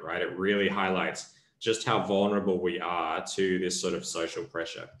behavior, right? It really highlights just how vulnerable we are to this sort of social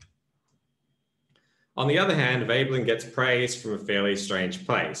pressure. On the other hand, Veblen gets praise from a fairly strange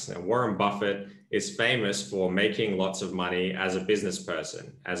place. And Warren Buffett is famous for making lots of money as a business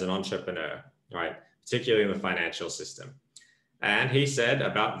person, as an entrepreneur, right? Particularly in the financial system. And he said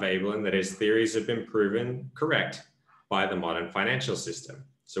about Veblen that his theories have been proven correct by the modern financial system.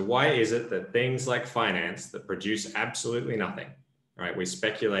 So why is it that things like finance that produce absolutely nothing, right? We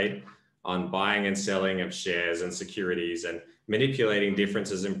speculate on buying and selling of shares and securities and manipulating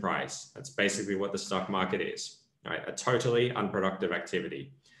differences in price. That's basically what the stock market is, right? A totally unproductive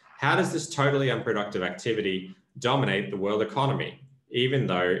activity. How does this totally unproductive activity dominate the world economy, even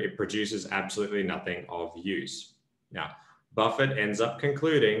though it produces absolutely nothing of use? Now, Buffett ends up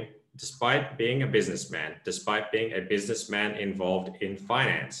concluding, despite being a businessman involved in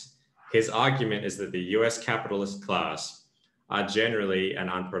finance, his argument is that the US capitalist class are generally an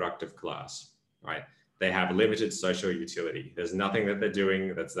unproductive class, right? They have limited social utility. There's nothing that they're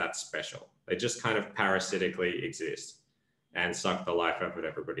doing that's that special. They just kind of parasitically exist and suck the life out of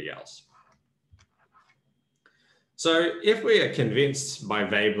everybody else. So if we are convinced by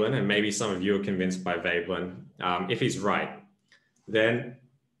Veblen, and maybe some of you are convinced by Veblen, if he's right, then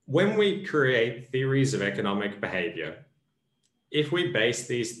when we create theories of economic behavior, if we base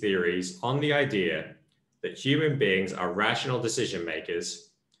these theories on the idea that human beings are rational decision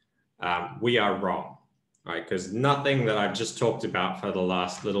makers, we are wrong, right? Because nothing that I've just talked about for the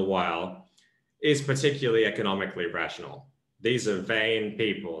last little while is particularly economically rational. These are vain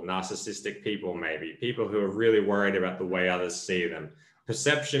people, narcissistic people, maybe, people who are really worried about the way others see them.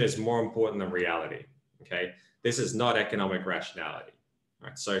 Perception is more important than reality, okay? This is not economic rationality,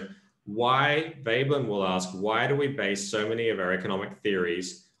 right? So why, Veblen will ask, why do we base so many of our economic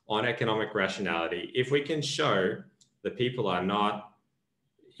theories on economic rationality if we can show that people are not,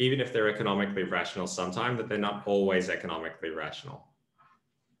 even if they're economically rational sometimes, that they're not always economically rational?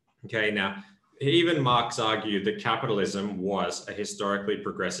 Okay, now, even Marx argued that capitalism was a historically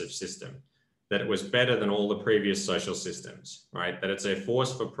progressive system, that it was better than all the previous social systems, right? That it's a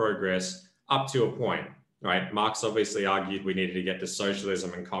force for progress up to a point, right? Marx obviously argued we needed to get to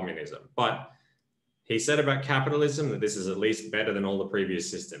socialism and communism, but he said about capitalism that this is at least better than all the previous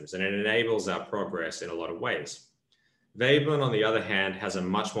systems, and it enables our progress in a lot of ways. Veblen, on the other hand, has a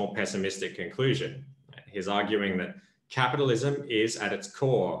much more pessimistic conclusion. He's arguing that capitalism is at its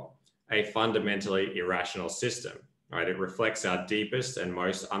core a fundamentally irrational system, right? It reflects our deepest and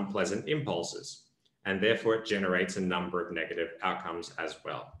most unpleasant impulses, and therefore it generates a number of negative outcomes as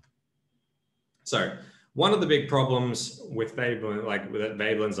well. So one of the big problems with Veblen, that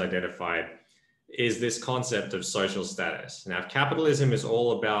Veblen's identified, is this concept of social status. Now, if capitalism is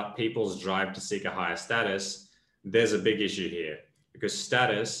all about people's drive to seek a higher status, there's a big issue here, because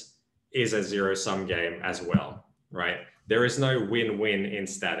status is a zero-sum game as well, right? There is no win-win in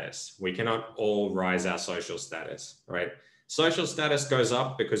status. We cannot all rise our social status, right? Social status goes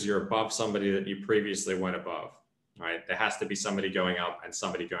up because you're above somebody that you previously weren't above, right? There has to be somebody going up and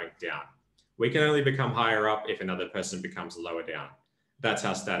somebody going down. We can only become higher up if another person becomes lower down. That's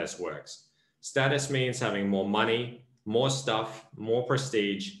how status works. Status means having more money, more stuff, more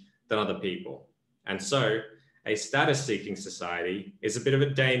prestige than other people. And so a status-seeking society is a bit of a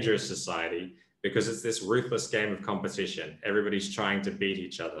dangerous society because it's this ruthless game of competition. Everybody's trying to beat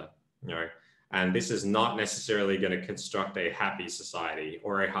each other, and this is not necessarily going to construct a happy society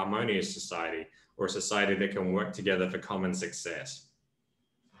or a harmonious society or a society that can work together for common success.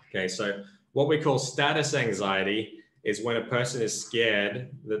 Okay, so what we call status anxiety is when a person is scared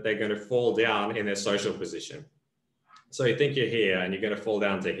that they're going to fall down in their social position. So you think you're here and you're going to fall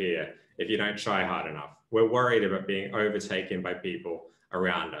down to here if you don't try hard enough. We're worried about being overtaken by people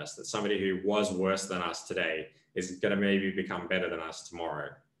around us, that somebody who was worse than us today is going to maybe become better than us tomorrow.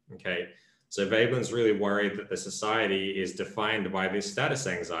 Okay, so Veblen's really worried that the society is defined by this status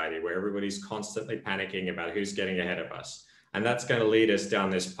anxiety where everybody's constantly panicking about who's getting ahead of us. And that's going to lead us down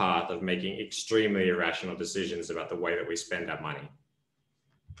this path of making extremely irrational decisions about the way that we spend our money.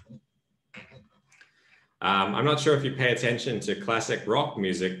 I'm not sure if you pay attention to classic rock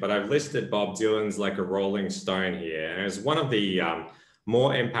music, but I've listed Bob Dylan's Like a Rolling Stone here. And it's one of the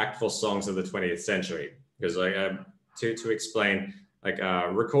more impactful songs of the 20th century. Because to explain,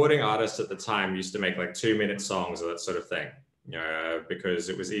 recording artists at the time used to make like 2-minute songs or that sort of thing, because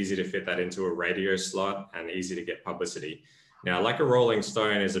it was easy to fit that into a radio slot and easy to get publicity. Now, Like a Rolling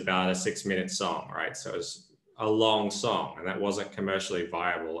Stone is about a 6-minute song, right? So it's a long song, and that wasn't commercially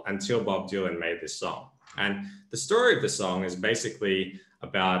viable until Bob Dylan made this song. And the story of the song is basically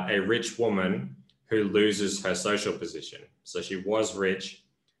about a rich woman who loses her social position. So she was rich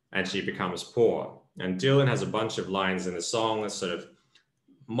and she becomes poor. And Dylan has a bunch of lines in the song that sort of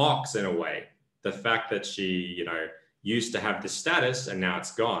mocks, in a way, the fact that she, used to have this status and now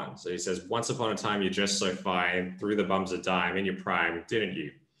it's gone. So he says, once upon a time, you dressed so fine, threw the bums a dime in your prime, didn't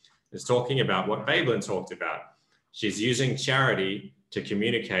you? It's talking about what Veblen talked about. She's using charity to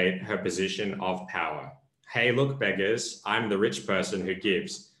communicate her position of power. Hey, look, beggars, I'm the rich person who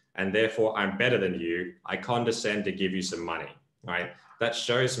gives, and therefore I'm better than you. I condescend to give you some money, right? That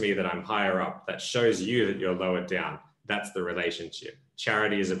shows me that I'm higher up. That shows you that you're lower down. That's the relationship.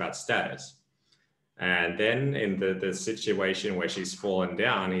 Charity is about status. And then in the situation where she's fallen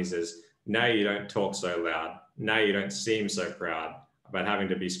down, he says, now you don't talk so loud. Now you don't seem so proud about having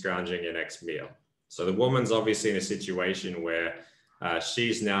to be scrounging your next meal. So the woman's obviously in a situation where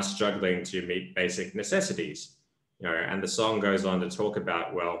she's now struggling to meet basic necessities, and the song goes on to talk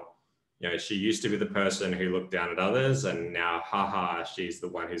about, well, she used to be the person who looked down at others, and now, haha, she's the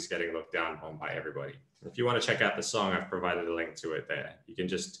one who's getting looked down on by everybody. If you want to check out the song, I've provided a link to it there. You can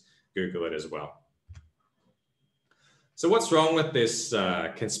just Google it as well. So what's wrong with this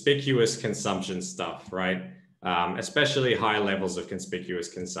conspicuous consumption stuff, right? Especially high levels of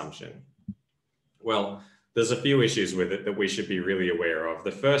conspicuous consumption. Well, there's a few issues with it that we should be really aware of.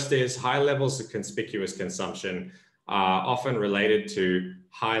 The first is high levels of conspicuous consumption are often related to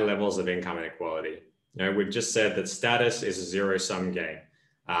high levels of income inequality. We've just said that status is a zero-sum game.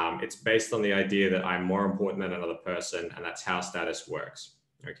 It's based on the idea that I'm more important than another person, and that's how status works,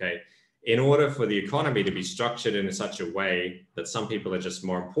 okay? In order for the economy to be structured in such a way that some people are just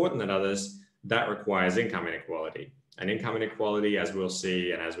more important than others, that requires income inequality. And income inequality, as we'll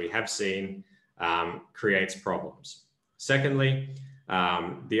see and as we have seen, creates problems. Secondly,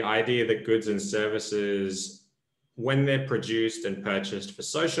 the idea that goods and services, when they're produced and purchased for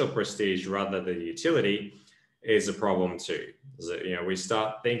social prestige rather than utility, is a problem too. So, we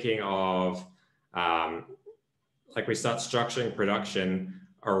start thinking of, we start structuring production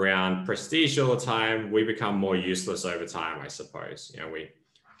around prestige all the time, we become more useless over time, I suppose. We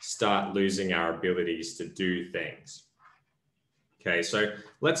start losing our abilities to do things. Okay, so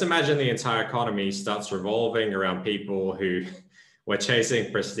let's imagine the entire economy starts revolving around people who were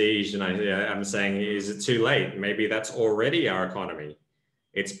chasing prestige. And I'm saying, is it too late? Maybe that's already our economy.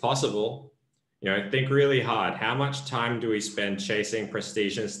 It's possible. Think really hard. How much time do we spend chasing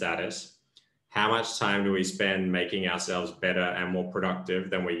prestige and status? how much time do we spend making ourselves better and more productive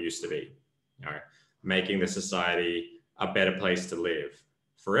than we used to be? Making the society a better place to live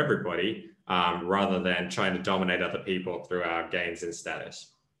for everybody, rather than trying to dominate other people through our gains in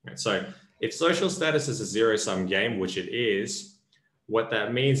status. So if social status is a zero-sum game, which it is, what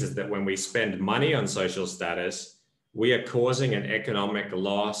that means is that when we spend money on social status, we are causing an economic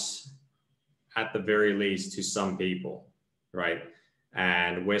loss, at the very least, to some people, right?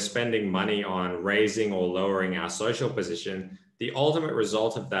 And we're spending money on raising or lowering our social position. The ultimate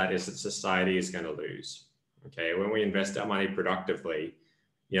result of that is that society is going to lose. Okay, when we invest our money productively,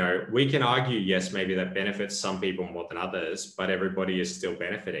 we can argue, yes, maybe that benefits some people more than others, but everybody is still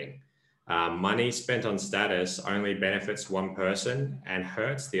benefiting. Money spent on status only benefits one person and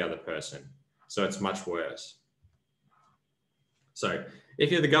hurts the other person. So it's much worse. So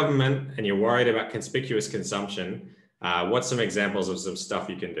if you're the government and you're worried about conspicuous consumption, what's some examples of some stuff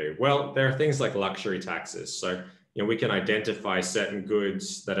you can do? Well, there are things like luxury taxes. So we can identify certain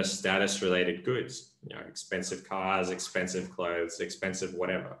goods that are status related goods, expensive cars, expensive clothes, expensive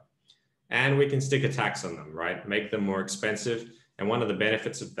whatever. And we can stick a tax on them, right? Make them more expensive. And one of the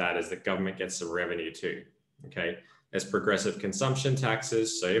benefits of that is that government gets some revenue too, okay? There's progressive consumption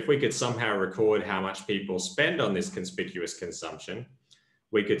taxes. So if we could somehow record how much people spend on this conspicuous consumption,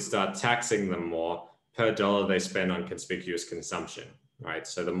 we could start taxing them more per dollar they spend on conspicuous consumption, right?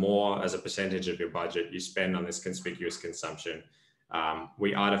 So the more as a percentage of your budget you spend on this conspicuous consumption,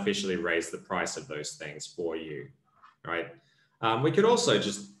 we artificially raise the price of those things for you, right? We could also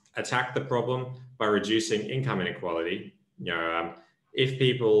just attack the problem by reducing income inequality. If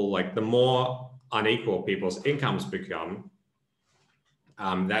people, the more unequal people's incomes become,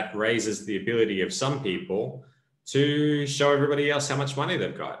 that raises the ability of some people to show everybody else how much money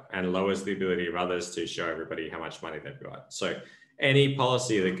they've got and lowers the ability of others to show everybody how much money they've got. So any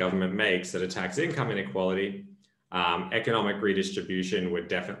policy that government makes that attacks income inequality, economic redistribution would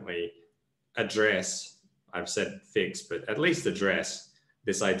definitely address, I've said fix, but at least address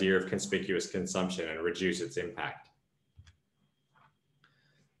this idea of conspicuous consumption and reduce its impact.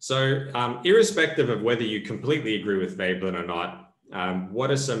 So irrespective of whether you completely agree with Veblen or not,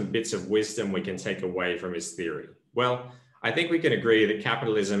 what are some bits of wisdom we can take away from his theory? Well, I think we can agree that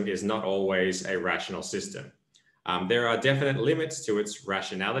capitalism is not always a rational system. There are definite limits to its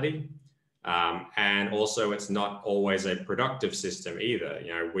rationality, and also it's not always a productive system either.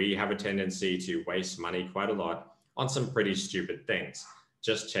 We have a tendency to waste money quite a lot on some pretty stupid things,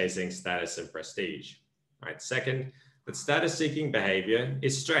 just chasing status and prestige, right? Second, that status-seeking behavior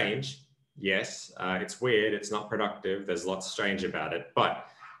is strange. Yes, it's weird, it's not productive, there's lots strange about it, but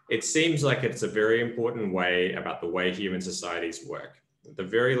it seems like it's a very important way about the way human societies work. At the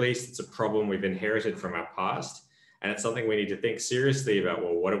very least, it's a problem we've inherited from our past, and it's something we need to think seriously about.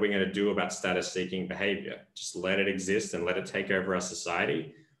 Well, what are we going to do about status-seeking behavior? Just let it exist and let it take over our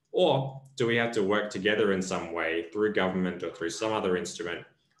society? Or do we have to work together in some way through government or through some other instrument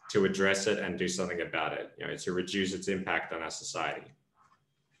to address it and do something about it, to reduce its impact on our society?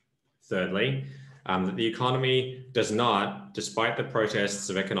 Thirdly, that the economy does not, despite the protests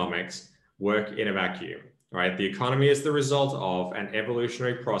of economics, work in a vacuum, right? The economy is the result of an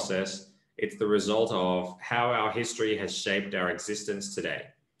evolutionary process. It's the result of how our history has shaped our existence today,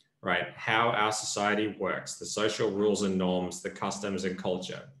 right? How our society works, the social rules and norms, the customs and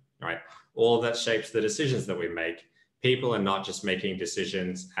culture, right? All of that shapes the decisions that we make. People are not just making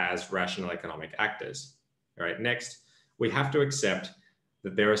decisions as rational economic actors, right? Next, we have to accept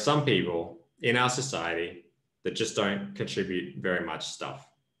that there are some people in our society that just don't contribute very much stuff,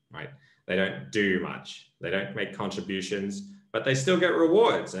 right? They don't do much. They don't make contributions, but they still get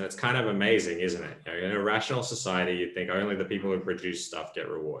rewards. And it's kind of amazing, isn't it? In a rational society, you'd think only the people who produce stuff get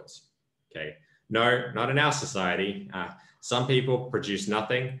rewards, okay? No, not in our society. Some people produce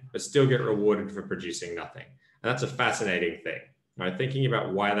nothing, but still get rewarded for producing nothing. And that's a fascinating thing, right? Thinking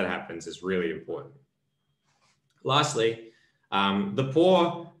about why that happens is really important. Lastly, the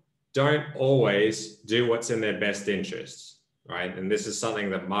poor don't always do what's in their best interests, right? And this is something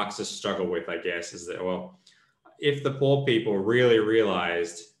that Marxists struggle with, I guess, is that, well, if the poor people really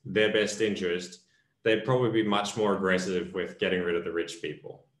realized their best interest, they'd probably be much more aggressive with getting rid of the rich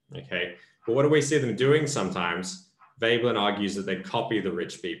people, okay? But what do we see them doing sometimes? Veblen argues that they copy the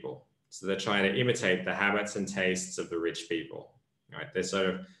rich people. So they're trying to imitate the habits and tastes of the rich people, right? They're sort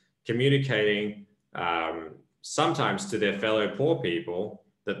of communicating sometimes to their fellow poor people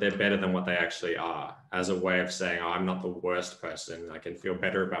that they're better than what they actually are, as a way of saying, oh, I'm not the worst person. I can feel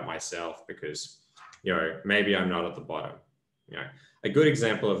better about myself because, maybe I'm not at the bottom. A good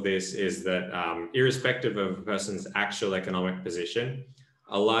example of this is that irrespective of a person's actual economic position,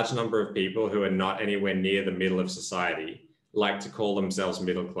 a large number of people who are not anywhere near the middle of society like to call themselves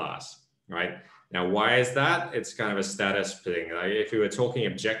middle class, right? Now, why is that? It's kind of a status thing. Like if you were talking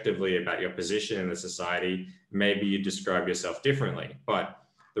objectively about your position in the society, maybe you describe yourself differently. But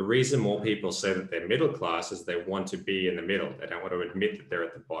the reason more people say that they're middle class is they want to be in the middle. They don't want to admit that they're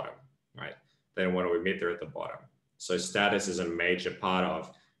at the bottom, right? They don't want to admit they're at the bottom. So status is a major part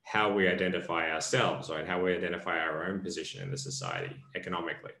of how we identify ourselves, right? How we identify our own position in the society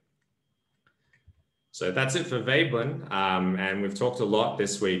economically. So that's it for Veblen. And we've talked a lot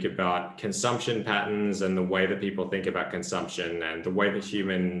this week about consumption patterns and the way that people think about consumption and the way that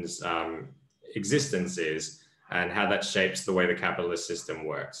humans' existence is and how that shapes the way the capitalist system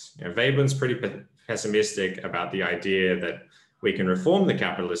works. You know, Veblen's pretty pessimistic about the idea that we can reform the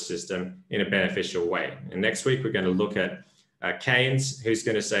capitalist system in a beneficial way. And next week, we're going to look at Keynes, who's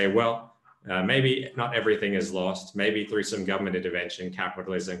going to say, well, maybe not everything is lost. Maybe through some government intervention,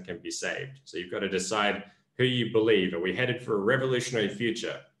 capitalism can be saved. So you've got to decide who you believe. Are we headed for a revolutionary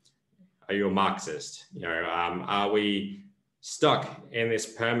future? Are you a Marxist? You know, are we stuck in this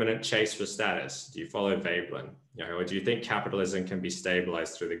permanent chase for status? Do you follow Veblen? You know, or do you think capitalism can be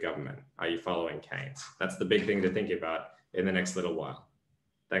stabilized through the government? Are you following Keynes? That's the big thing to think about in the next little while.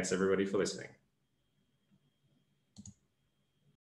 Thanks everybody for listening.